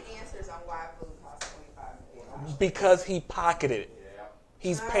need answers on why food costs $25 million. Because he pocketed it.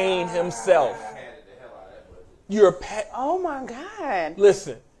 He's paying himself. Handed the hell out of that budget. You're Oh my God.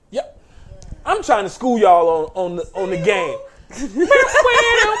 Listen. Yep. I'm trying to school y'all on the game.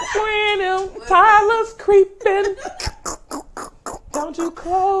 Tyler's creeping. Don't you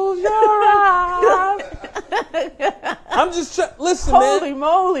close your eyes. I'm just listen, Holy man.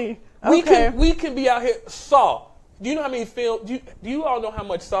 moly. Okay. We can be out here. Saw. Do you know how many films? Do you all know how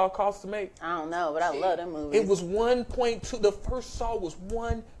much Saw cost to make? I don't know, but I love them movies. It was 1.2. The first Saw was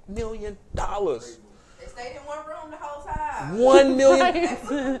 $1 million. They stayed in one room the whole time. 1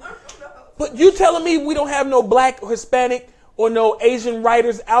 million. But you telling me we don't have no black or Hispanic or no Asian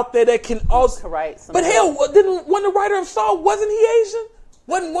writers out there that can also Right. But hell, didn't one of the writer of Saw, wasn't he Asian?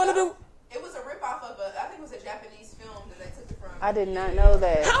 Wasn't one of them? It was a ripoff of I think it was a Japanese film that they took it from. I did not know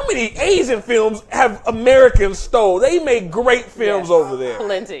that. How many Asian films have Americans stole? They make great films Yes. over there.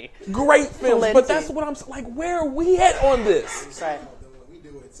 Plenty. Great films. Plenty. But that's what I'm like, where are we at on this? Right. Then when we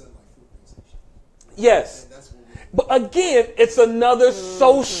do it, it's like food consumption. Yes. And that's what we But again, it's another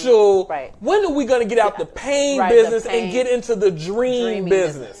social. Right. When are we going to get out the pain Right, the business pain. and get into the Dreaming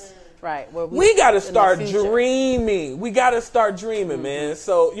business? Right. Where We got to in the start future. dreaming. We got to start dreaming, man.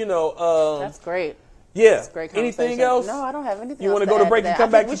 So, That's great. yeah. Great Anything conversation. else? No, I don't have anything. You want wanna go to break and come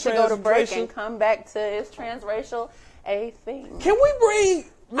back to we should go to break Transracial? and come back to is Transracial a thing? Can we bring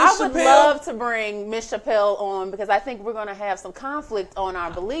Miss I would Chappelle? love to bring Miss Chappelle on because I think we're going to have some conflict on our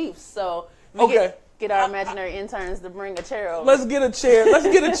beliefs. So we Okay. get our imaginary interns to bring a chair over. Let's get a chair. Let's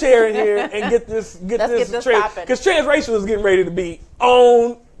get a chair in here and get this. Let's get this popping. Because Transracial is getting ready to be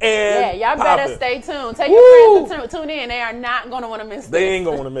on and yeah, y'all better popping. stay tuned. Take Woo! your friends to tune in. They are not going to want to miss They this. ain't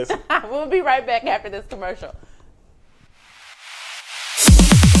gonna want to miss it. We'll be right back after this commercial.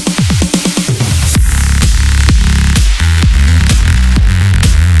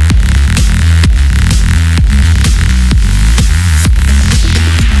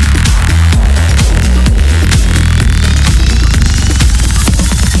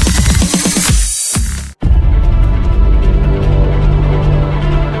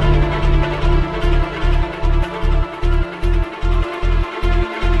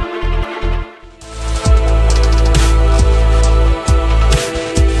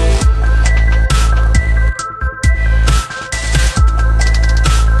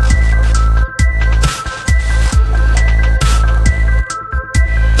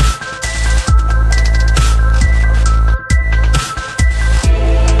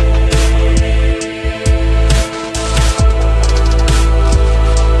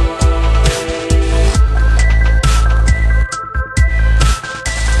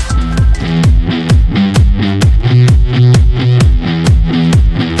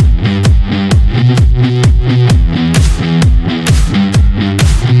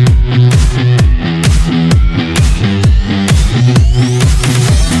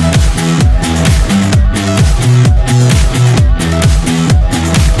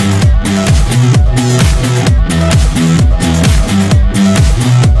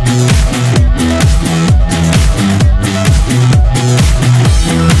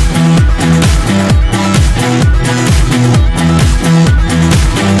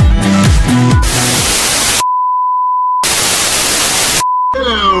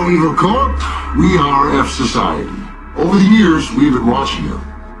 We are F Society. Over the years, we've been watching you.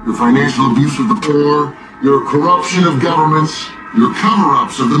 Your financial abuse of the poor, your corruption of governments, your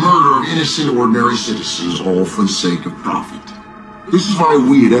cover-ups of the murder of innocent, ordinary citizens, all for the sake of profit. This is why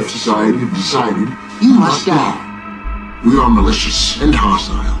we at F Society have decided you must die. We are malicious and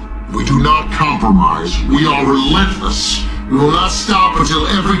hostile. We do not compromise. We are relentless. We will not stop until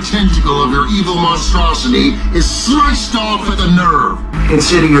every tentacle of your evil monstrosity is sliced off at the nerve.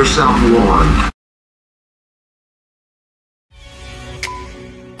 Consider yourself warned.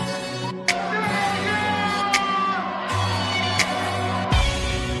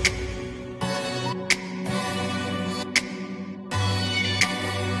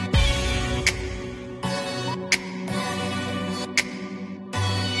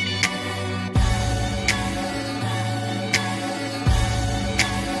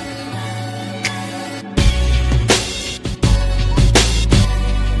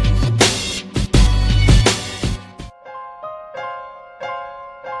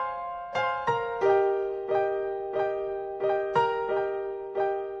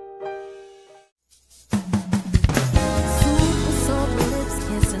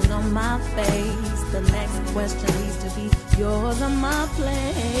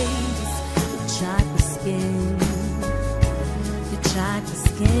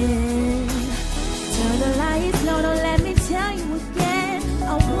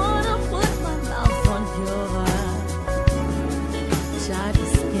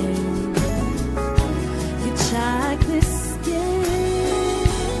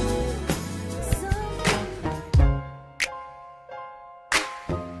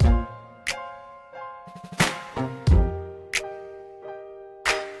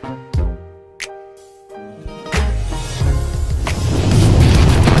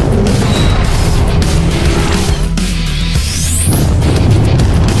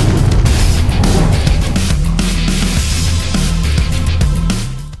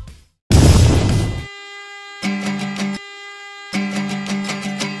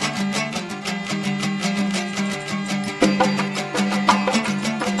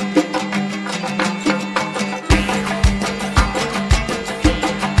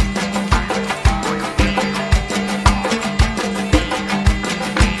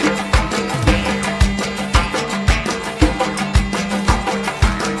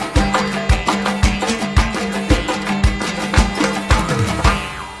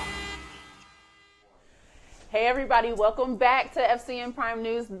 Everybody, welcome back to FCN Prime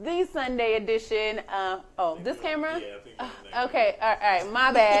News, the Sunday edition. This camera? Yeah, okay, all right,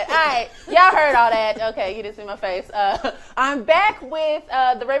 my bad. All right, y'all heard all that. Okay, you didn't see my face. I'm back with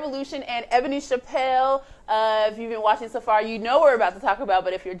The Revolution and Ebony Chappelle. If you've been watching so far, you know what we're about to talk about,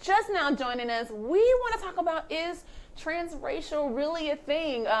 but if you're just now joining us, we want to talk about, is transracial really a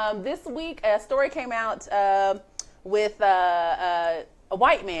thing? This week, a story came out with a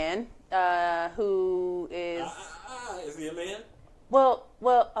white man who is... Is he a man? Well,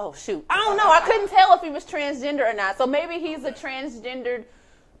 oh shoot. I don't know. I couldn't tell if he was transgender or not. So maybe he's a transgendered...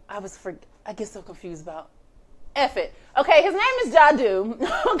 I get so confused about... F it. Okay, his name is Jadu.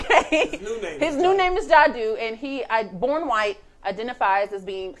 Okay. His new name is Jadu, and he, born white, identifies as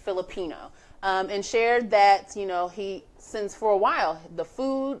being Filipino. And shared that, he, since for a while, the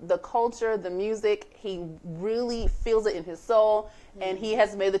food, the culture, the music, he really feels it in his soul, and he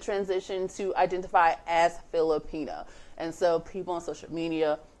has made the transition to identify as Filipino. And so people on social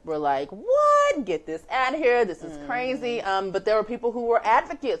media were like, what? Get this out of here. This is crazy. But there were people who were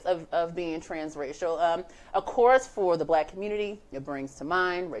advocates of being transracial. Of course, for the black community, it brings to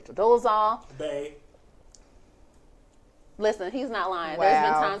mind Rachel Dolezal. Bae. Listen, he's not lying. Wow. There's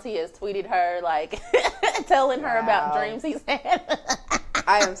been times he has tweeted her, like, telling her about dreams he's had.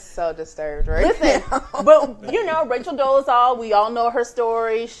 I am so disturbed right Listen, now. but, Rachel Dolezal, we all know her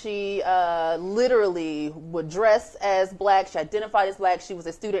story. She literally would dress as black. She identified as black. She was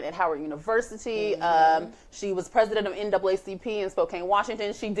a student at Howard University. She was president of NAACP in Spokane,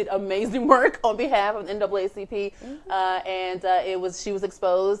 Washington. She did amazing work on behalf of NAACP. She was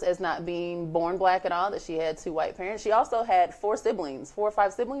exposed as not being born black at all, that she had two white parents. She also had 4 or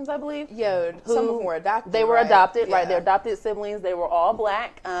 5 siblings, I believe. Yeah, some of them were adopted. They were adopted, Yeah. right? They're adopted siblings. They were all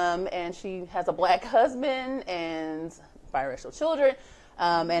black. And she has a black husband and biracial children.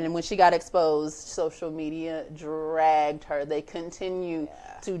 And when she got exposed, social media dragged her. They continue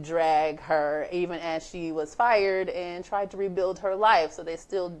to drag her, even as she was fired and tried to rebuild her life. So they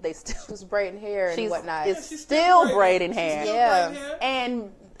still She was braiding hair and whatnot. She's still braiding hair. Yeah.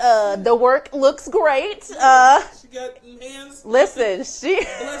 And the work looks great. She got hands. Listen, she...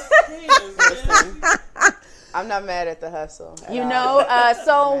 Blessed hands, man. I'm not mad at the hustle. So,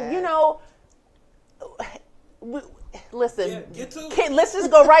 listen, Yeah, get to it. let's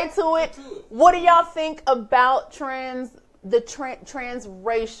just go right to it. Get to it. What do y'all think about transracial?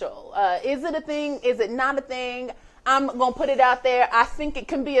 Is it a thing? Is it not a thing? I'm gonna put it out there. I think it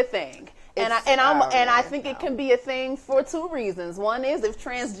can be a thing. I think it can be a thing for two reasons. One is, if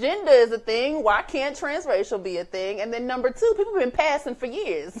transgender is a thing, why can't transracial be a thing? And then number two, people have been passing for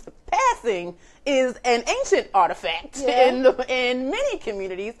years. Passing is an ancient artifact in many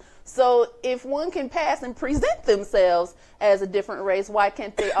communities. So if one can pass and present themselves as a different race, why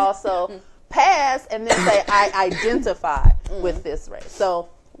can't they also pass and then say, I identify with this race? So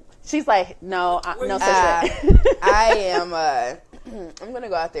she's like, no, no such thing. I am, I'm going to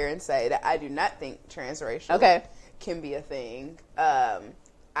go out there and say that I do not think transracial can be a thing. I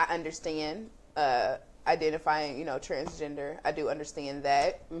understand identifying, transgender. I do understand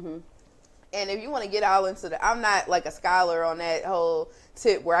that. Mm-hmm. And if you want to get all into I'm not like a scholar on that whole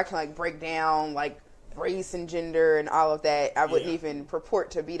tip where I can like break down like race and gender and all of that. I wouldn't even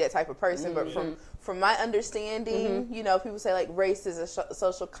purport to be that type of person. Mm-hmm. But from my understanding, people say like race is a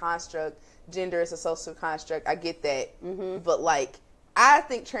social construct, gender is a social construct. I get that. Mm-hmm. But like, I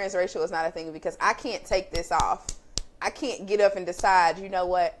think transracial is not a thing because I can't take this off. I can't get up and decide, you know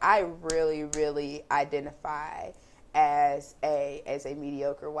what, I really, really identify as a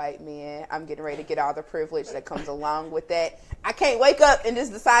mediocre white man. I'm getting ready to get all the privilege that comes along with that. I can't wake up and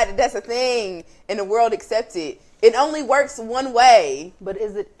just decide that that's a thing and the world accepts it. It only works one way. But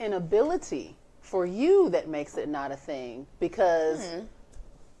is it inability for you that makes it not a thing? Because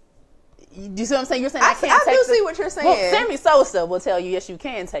do you see what I'm saying? You're saying I can't take I do see what you're saying. Well, Sammy Sosa will tell you, yes, you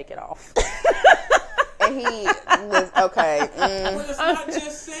can take it off. And he was okay. But it's not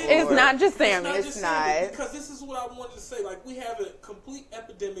just Sammy. It's not just Sammy. It's not. Because this is what I wanted to say. Like, we have a complete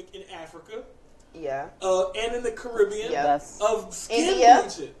epidemic in Africa. Yeah. And in the Caribbean. Yes. Of skin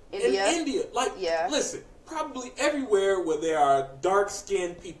bleaching. In India. Like, listen, probably everywhere where there are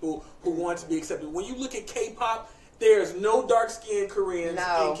dark-skinned people who want to be accepted. When you look at K-pop, there's no dark-skinned Koreans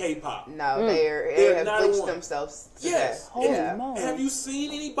in K-pop. No, they have bleached themselves to death. Holy moly. Have you seen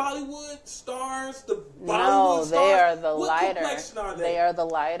any Bollywood stars? The Bollywood No, stars? they are the what lighter. complexion are they? They are the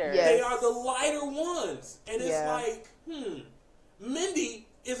lighter. Yes. They are the lighter ones. And it's like, Mindy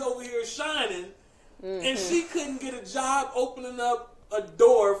is over here shining, and she couldn't get a job opening up a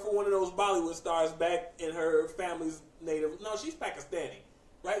door for one of those Bollywood stars back in her family's native. No, she's Pakistani,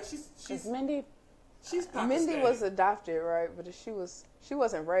 right? She's Mindy. She's Pakistani. Mindy was adopted, right? But she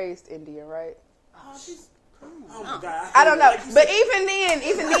wasn't raised Indian, right? Oh, she's. Oh my God! I don't know, like but even then,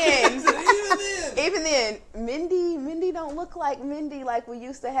 Mindy don't look like Mindy like we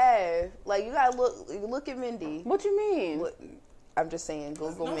used to have. Like, you gotta look at Mindy. What you mean? I'm just saying,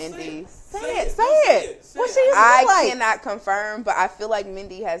 Google Mindy. Say it. What she used to I look like? cannot confirm, but I feel like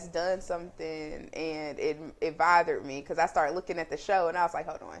Mindy has done something, and it bothered me because I started looking at the show and I was like,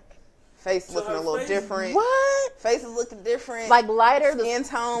 hold on. Face looking a little different. What? Face is looking different. Like lighter? Skin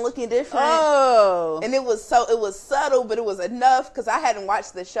tone looking different. Oh. And it was subtle, but it was enough because I hadn't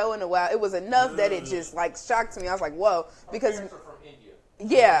watched the show in a while. It was enough that it just like shocked me. I was like, whoa. Because Parents are from India.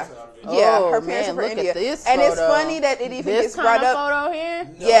 yeah, Oh, her parents man, are from look India. at this And it's photo. funny that it even This gets kind brought of up. photo here?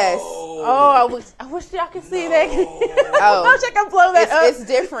 Yes. Oh, I wish y'all could see that. Oh. I wish I could blow that up. It's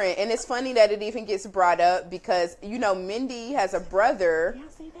different, and it's funny that it even gets brought up because Mindy has a brother Y'all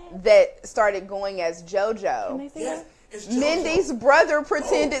see that? that started going as JoJo. Can they see Yes, that? it's JoJo. Mindy's brother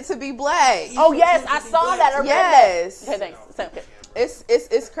pretended to be black. Oh, yes, I saw that. I read Yes. that. Okay, thanks. Okay.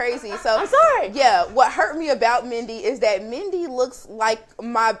 It's crazy. So I'm sorry. Yeah, what hurt me about Mindy is that Mindy looks like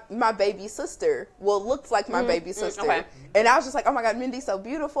my baby sister. Well, looks like my baby sister. okay. And I was just like, oh my God, Mindy's so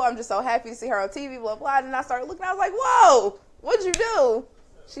beautiful. I'm just so happy to see her on TV, blah, blah. And I started looking, I was like, whoa, what'd you do?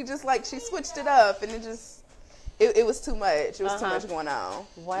 She just she switched it up and it was too much. It was too much going on.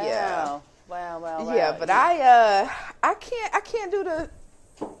 Wow. Yeah. Wow. Yeah, but I can't do the,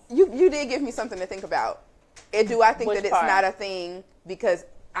 you did give me something to think about. And do I think Which that it's part? not a thing because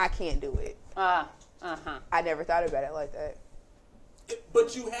I can't do it? Uh-huh. I never thought about it like that.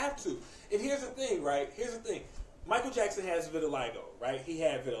 But you have to. And here's the thing, right? Michael Jackson has vitiligo, right? He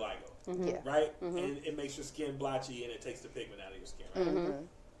had vitiligo, Yeah. right? And it makes your skin blotchy and it takes the pigment out of your skin, right?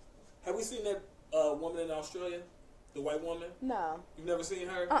 Have we seen that woman in Australia? The white woman? No. You've never seen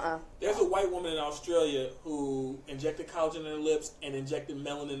her? Uh-uh. There's a white woman in Australia who injected collagen in her lips and injected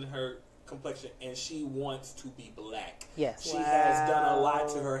melanin in her complexion, and she wants to be black. Yes. She has done a lot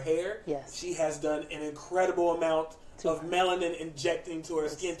to her hair. Yes. She has done an incredible amount of melanin injecting to her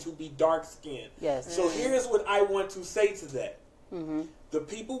skin to be dark skinned. Yes. So here's what I want to say to that. The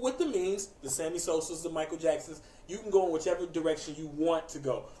people with the means, the Sammy Sosas, the Michael Jacksons, you can go in whichever direction you want to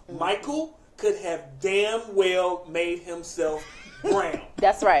go. Michael could have damn well made himself brown.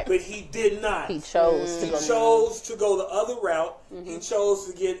 That's right. But he did not. He chose to He go. chose to go the other route. He chose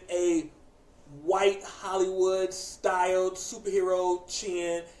to get a white Hollywood styled superhero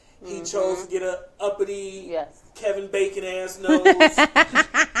chin. He chose to get a uppity Kevin Bacon ass nose.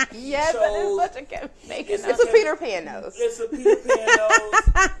 Yes, that is such a Kevin Bacon nose. It's a Peter Pan nose. It's a Peter Pan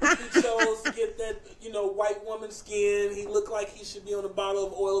nose. He chose to get that, white woman skin. He looked like he should be on a bottle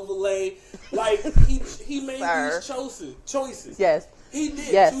of oil of Olay. Like he made these choices. Yes. He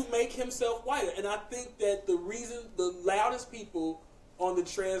did to make himself whiter. And I think that the reason the loudest people on the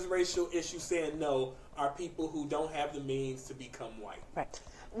transracial issue saying no are people who don't have the means to become white. Right.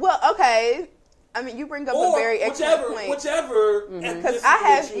 Well, okay. I mean, you bring up a very excellent point. Whichever, because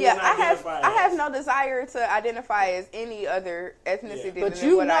I have no desire to identify as any other ethnicity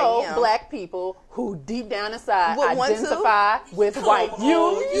than what I am. Black people who deep down inside would identify with white.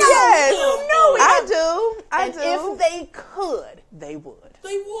 I do. If they could, they would.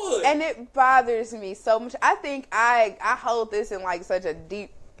 They would. And it bothers me so much. I think I hold this in like such a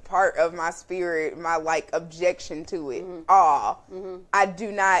deep part of my spirit, my like objection to it. I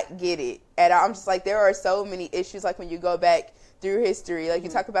do not get it at all. I'm just like, there are so many issues, like when you go back through history, like you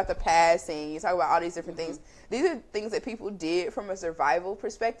talk about the passing, you talk about all these different things. These are things that people did from a survival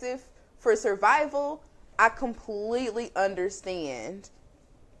perspective. For survival, I completely understand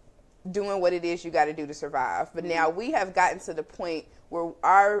doing what it is you got to do to survive. But now we have gotten to the point where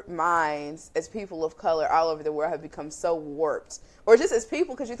our minds as people of color all over the world have become so warped. Or just as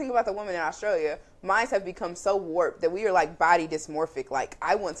people, because you think about the women in Australia, minds have become so warped that we are like body dysmorphic. Like,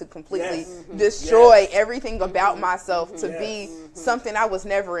 I want to completely destroy everything about myself to be something I was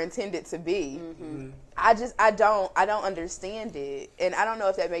never intended to be. I don't understand it. And I don't know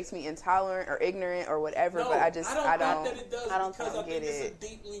if that makes me intolerant or ignorant or whatever, but I don't think that it does, because I think it's a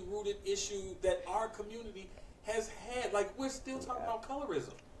deeply rooted issue that our community has had. Like, we're still talking about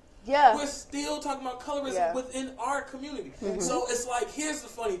colorism. Yeah. We're still talking about colorism within our community. So it's like, here's the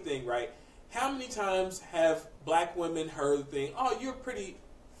funny thing, right? How many times have black women heard the thing, oh, you're pretty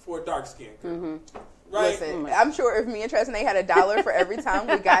for a dark skin girl? Right? Listen, I'm sure if me and Transracial had $1 for every time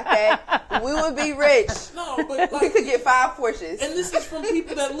we got that, we would be rich. No, but like, we could get 5 Porsches. And this is from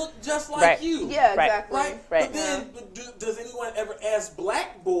people that look just like you. Yeah, exactly. Right? But then, does anyone ever ask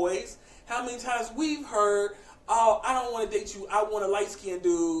black boys how many times we've heard, oh, I don't want to date you. I want a light-skinned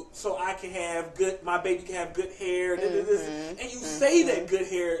dude so I can have my baby can have good hair. And you say that good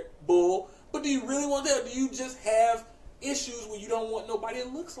hair, bull, but do you really want that? Or do you just have issues where you don't want nobody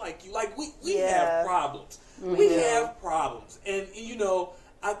that looks like you? Like, we have problems. We have problems. And,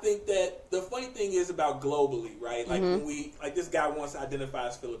 I think that the funny thing is about globally, right? Like, when this guy wants to identify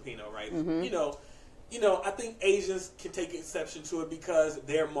as Filipino, right? I think Asians can take exception to it because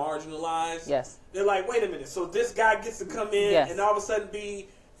they're marginalized. Yes. They're like, wait a minute, so this guy gets to come in and all of a sudden be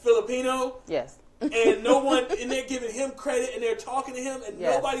Filipino? Yes. And no one, and they're giving him credit and they're talking to him and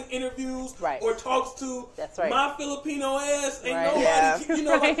nobody interviews or talks to my Filipino ass. And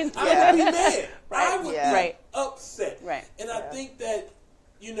nobody, I would be mad. I would be upset. Right. And I think that,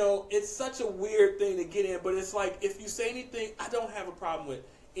 it's such a weird thing to get in, but it's like, if you say anything, I don't have a problem with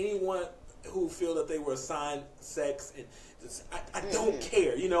anyone who feel that they were assigned sex, and I don't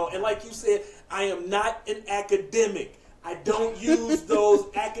care, and like you said, I am not an academic. I don't use those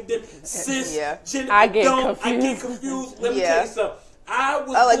academic gender. I get confused. Let me tell you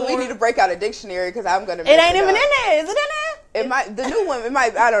something. We need to break out a dictionary because I'm gonna. It ain't even in there. Is it in there? It might. The new one. It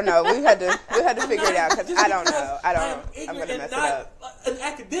might. I don't know. We had to figure it out because I don't know. I'm gonna mess it up. An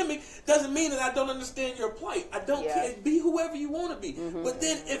academic doesn't mean that I don't understand your plight. I don't care. Be whoever you want to be. But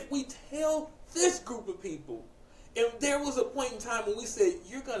then if we tell this group of people, and there was a point in time when we said,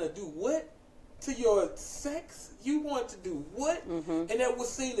 you're gonna do what to your sex? You want to do what? And that was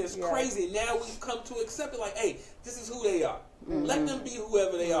seen as crazy. Now we've come to accept it. Like, hey, this is who they are. Let them be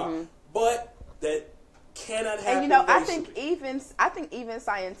whoever they are. But that cannot happen. And I think even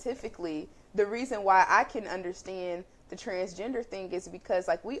scientifically, the reason why I can understand the transgender thing is because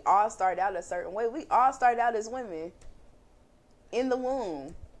like we all start out a certain way. We all start out as women in the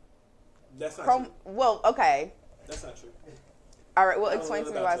womb. That's not true. Well, okay. That's not true. All right. Well, explain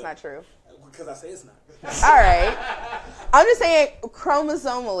to me why it's not true. Because I say it's not. All right. I'm just saying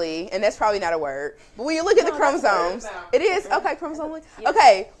chromosomally, and that's probably not a word, but when you look at the chromosomes, it is. Okay, chromosomally. Yes.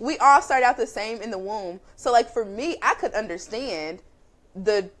 Okay, we all start out the same in the womb. So, like, for me, I could understand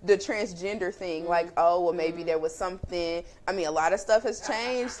the transgender thing. Like, oh, well, maybe there was something. I mean, a lot of stuff has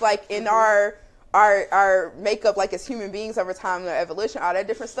changed, like, in our makeup, like, as human beings over time, the evolution, all that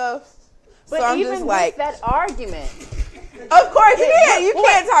different stuff. But so I'm even just with like, that argument, Of course, you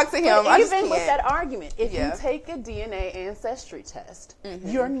can't talk to him. But I just even with can't. that argument, if Yeah. you take a DNA ancestry test,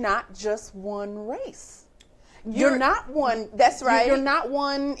 you're not just one race. You're not one. That's right. You're not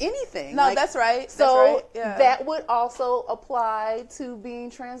one anything. No, that's right. That's So right. Yeah. that would also apply to being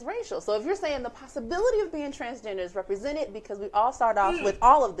transracial. So if you're saying the possibility of being transgender is represented because we all start off with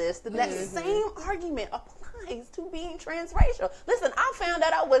all of this, then that same argument applies to being transracial. Listen, I found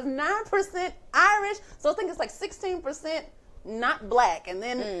out I was 9% Irish, so I think it's like 16% not black, and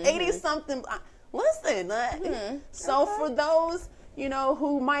then 80 something. Listen, so for those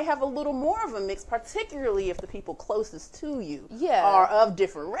who might have a little more of a mix, particularly if the people closest to you are of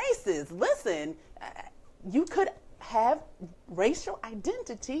different races. Listen, you could have racial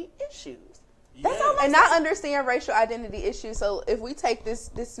identity issues. That's all. And I understand racial identity issues. So if we take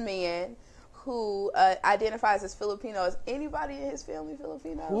this man who identifies as Filipino, is anybody in his family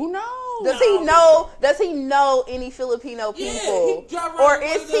Filipino? Who knows? Does he know any Filipino people? Or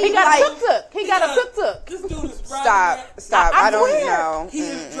is He got a tuk-tuk. He got a tuk-tuk. This dude is driving around. Stop. I don't swear. know. He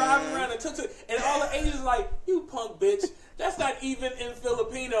is driving around a tuk-tuk, and all the Asians like, you punk bitch. That's not even in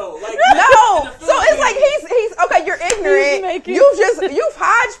Filipino. Like No, in the so it's like Philippines. he's okay. You're ignorant. You've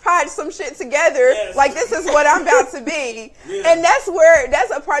hodgepodge some shit together. Yes. Like this is what I'm about to be, Yeah. and that's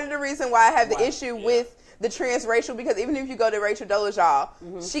a part of the reason why I have the issue with the transracial, because even if you go to Rachel Dolezal,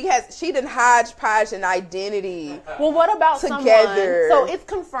 she done hodgepodge an identity. Well, what about together? someone? So it's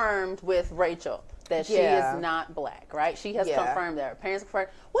confirmed with Rachel that she Yeah. is not black, right? She has Yeah. confirmed that. Her parents confirmed.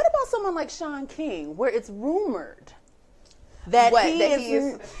 What about someone like Sean King, where it's rumored that What? he That is he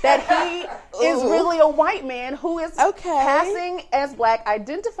is- is Ooh. really a white man who is Okay. passing as black,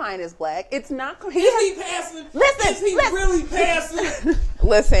 identifying as black? It's not. Is he passing? Listen, Is he listen. really passing?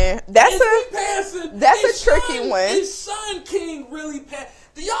 Listen, that's Is he passing? that's Is a tricky Sean- one. Is Sean King really passing?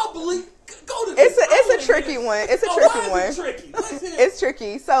 Do y'all believe? Go to It's this. I a wanna tricky hear- one. It's a Oh, tricky why one. is it tricky? Let's hear. It's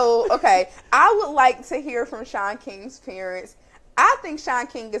tricky. So, okay, I would like to hear from Sean King's parents. I think Sean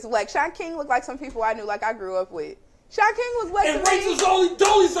King is black. Sean King looked like some people I knew, like I grew up with. Sean King was black. And to me. Rachel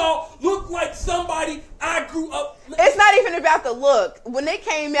Dolezal looked like somebody I grew up. It's not even about the look. When they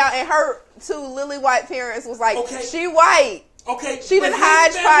came out and her two lily white parents was like, Okay. she white. Okay, She when done his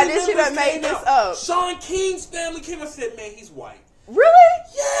hodgepodge family this, she done members made came this out, up. Sean King's family came and said, "Man, he's white." Really?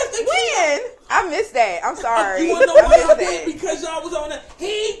 Yes, they came When? I missed that. I'm sorry. You wanna know why I missed did? that. Because y'all was on that.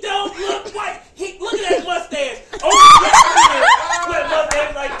 He don't look white. Look at that mustache. Oh, yeah, with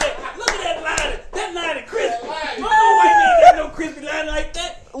mustache like that. Look at that line. That line is crispy. No white man got no crispy line like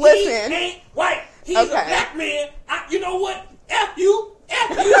that. Listen. He ain't white. He's Okay. a black man. You know what? F you. F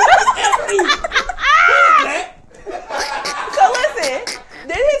you. F you. He's black. So listen,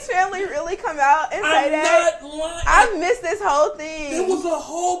 did his family really come out and say I'm that? not lying. I missed this whole thing. It was a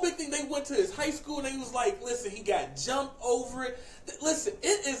whole big thing. They went to his high school and they was like, listen, he got jumped over it. Listen,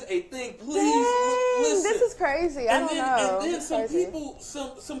 it is a thing. Please Dang, listen. this is crazy. I don't know. And then It's some crazy. people,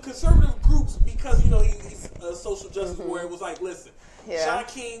 some conservative groups, because he's a social justice warrior, was like, listen, Yeah. Sean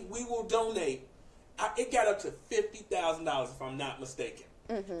King, we will donate. It got up to $50,000 if I'm not mistaken,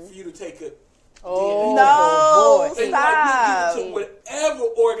 for you to take a Oh, No, boy. and like, stop. you give it to whatever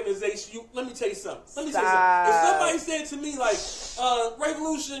organization you. Let me tell you something. If somebody said to me like,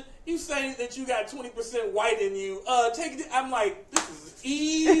 "Revolution, you saying that you got 20% white in you? Take it." I'm like, this is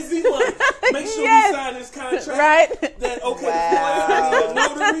easy money. Make sure Yes. we sign this contract. Right. Then okay, Wow. the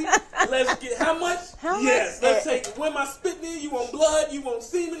notary. Let's get how much? How yes, much? let's take. When my spitting in, you want blood? You want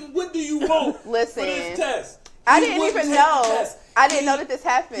semen? What do you want? Listen. for this test. I He didn't wouldn't even take know. the test. I didn't know that this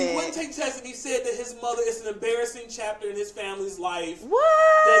happened. He wouldn't take tests, and he said that his mother is an embarrassing chapter in his family's life.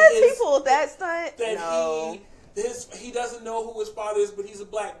 What? That He his- pulled that stunt? That No. he doesn't know who his father is, but he's a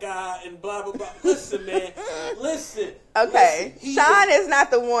black guy, and blah blah blah. Listen, man, listen. Okay, listen. He Sean is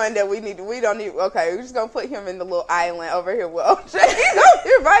not the one that we need. We don't need. Okay, we're just gonna put him in the little island over here with OJ. He's over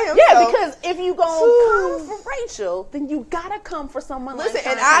here by himself. Yeah, because if you gonna Ooh. come for Rachel, then you gotta come for someone listen, like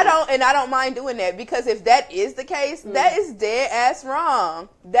Sean and I don't mind doing that, because if that is the case, that is dead ass wrong.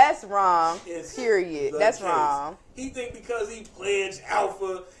 That's wrong. It's Period. the That's case. wrong. He think because he pledged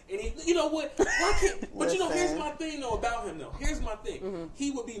alpha, and you know what? Why can't? But here's Listen. my thing though about him though. Here's my thing.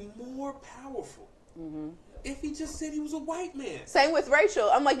 He would be more powerful if he just said he was a white man. Same with Rachel.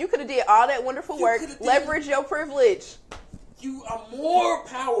 I'm like, you could have did all that wonderful You work. coulda did- Leverage your privilege. You are more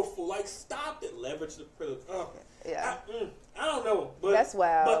powerful. Like, stop it. Leverage the privilege. Oh, Yeah. I don't know. But, That's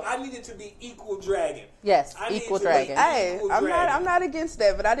wild. But I needed to be equal dragon. Yes, I need equal to be dragon. Hey, equal I'm dragon. not against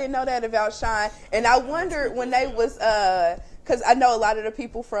that, but I didn't know that about Sean. And I wondered when they was because I know a lot of the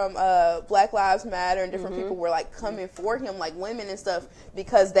people from Black Lives Matter and different people were like coming for him, like women and stuff,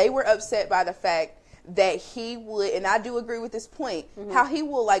 because they were upset by the fact that he would, and I do agree with this point, how he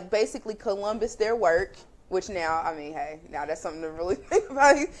will like basically Columbus their work, which now, I mean, hey, now that's something to really think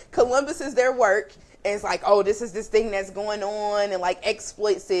about. Columbus is their work, and it's like, oh, this is this thing that's going on, and like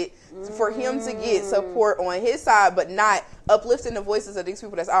exploits it for him to get support on his side, but not uplifting the voices of these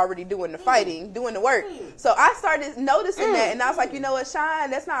people that's already doing the fighting, doing the work. So I started noticing that, and I was like, you know what,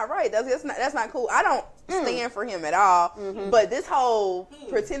 Shine, that's not right. That's not cool. I don't stand for him at all. But this whole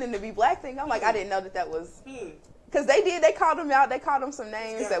pretending to be black thing, I'm like, I didn't know that was. Because they called him out. They called him some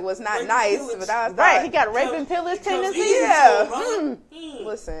names that was not nice. But I was right, he got rape and pillage tendencies. Yeah.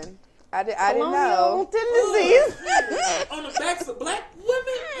 Listen, I didn't know. Tendencies. On the backs of black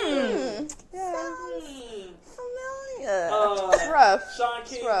women. It's rough. Sean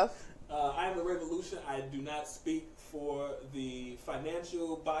King. It's rough. I am the Revolution. I do not speak for the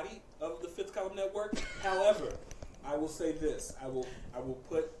financial body of the Fifth Column Network. However, I will say this: I will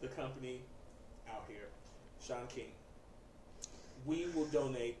put the company out here. Sean King, we will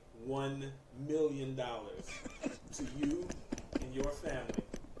donate $1 million to you and your family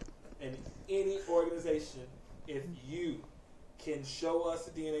and any organization if you can show us a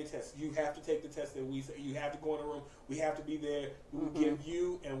DNA test. You have to take the test that we say. You have to go in the room. We have to be there. We will give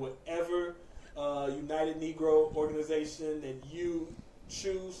you and whatever United Negro organization that you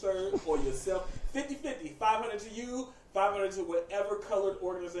choose, sir, or yourself. 50-50. 500 to you, 500 to whatever colored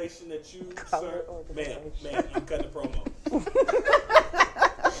organization that you, sir. Man, I'm cutting the promo.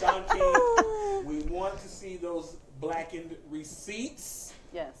 Sean King, we want to see those blackened receipts.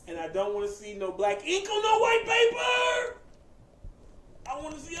 Yes. And I don't want to see no black ink on no white paper. I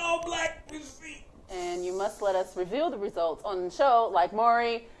want to see all black receipts. And you must let us reveal the results on the show, like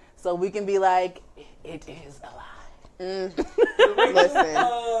Maury, so we can be like, it is a lie. Listen.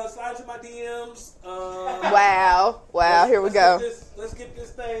 Slide to my DMs. Wow. Here we go. Let's get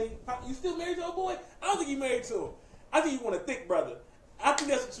this thing. You still married to a boy? I don't think you married to him. I think you want a thick brother. I think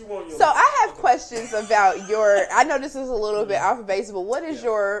that's what you want. So I have questions about your. I know this is a little bit off base, but what's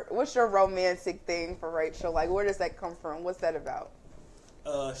your romantic thing for Rachel? Like, where does that come from? What's that about?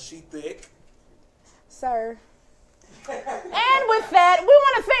 She thick. Sir. And with that, we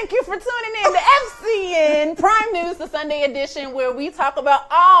want to thank you for tuning in to FCN Prime News, the Sunday edition, where we talk about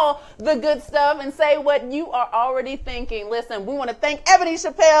all the good stuff and say what you are already thinking. Listen, we want to thank Ebony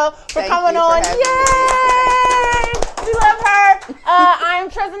Chappelle for coming on. Yay! We love her. I am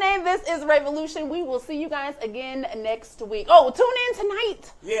Transracial. This is Revolution. We will see you guys again next week. Oh, tune in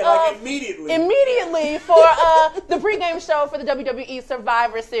tonight. Yeah, like immediately. Immediately for the pregame show for the WWE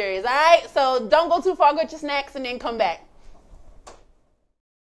Survivor Series. All right? So don't go too far. Get your snacks and then come back.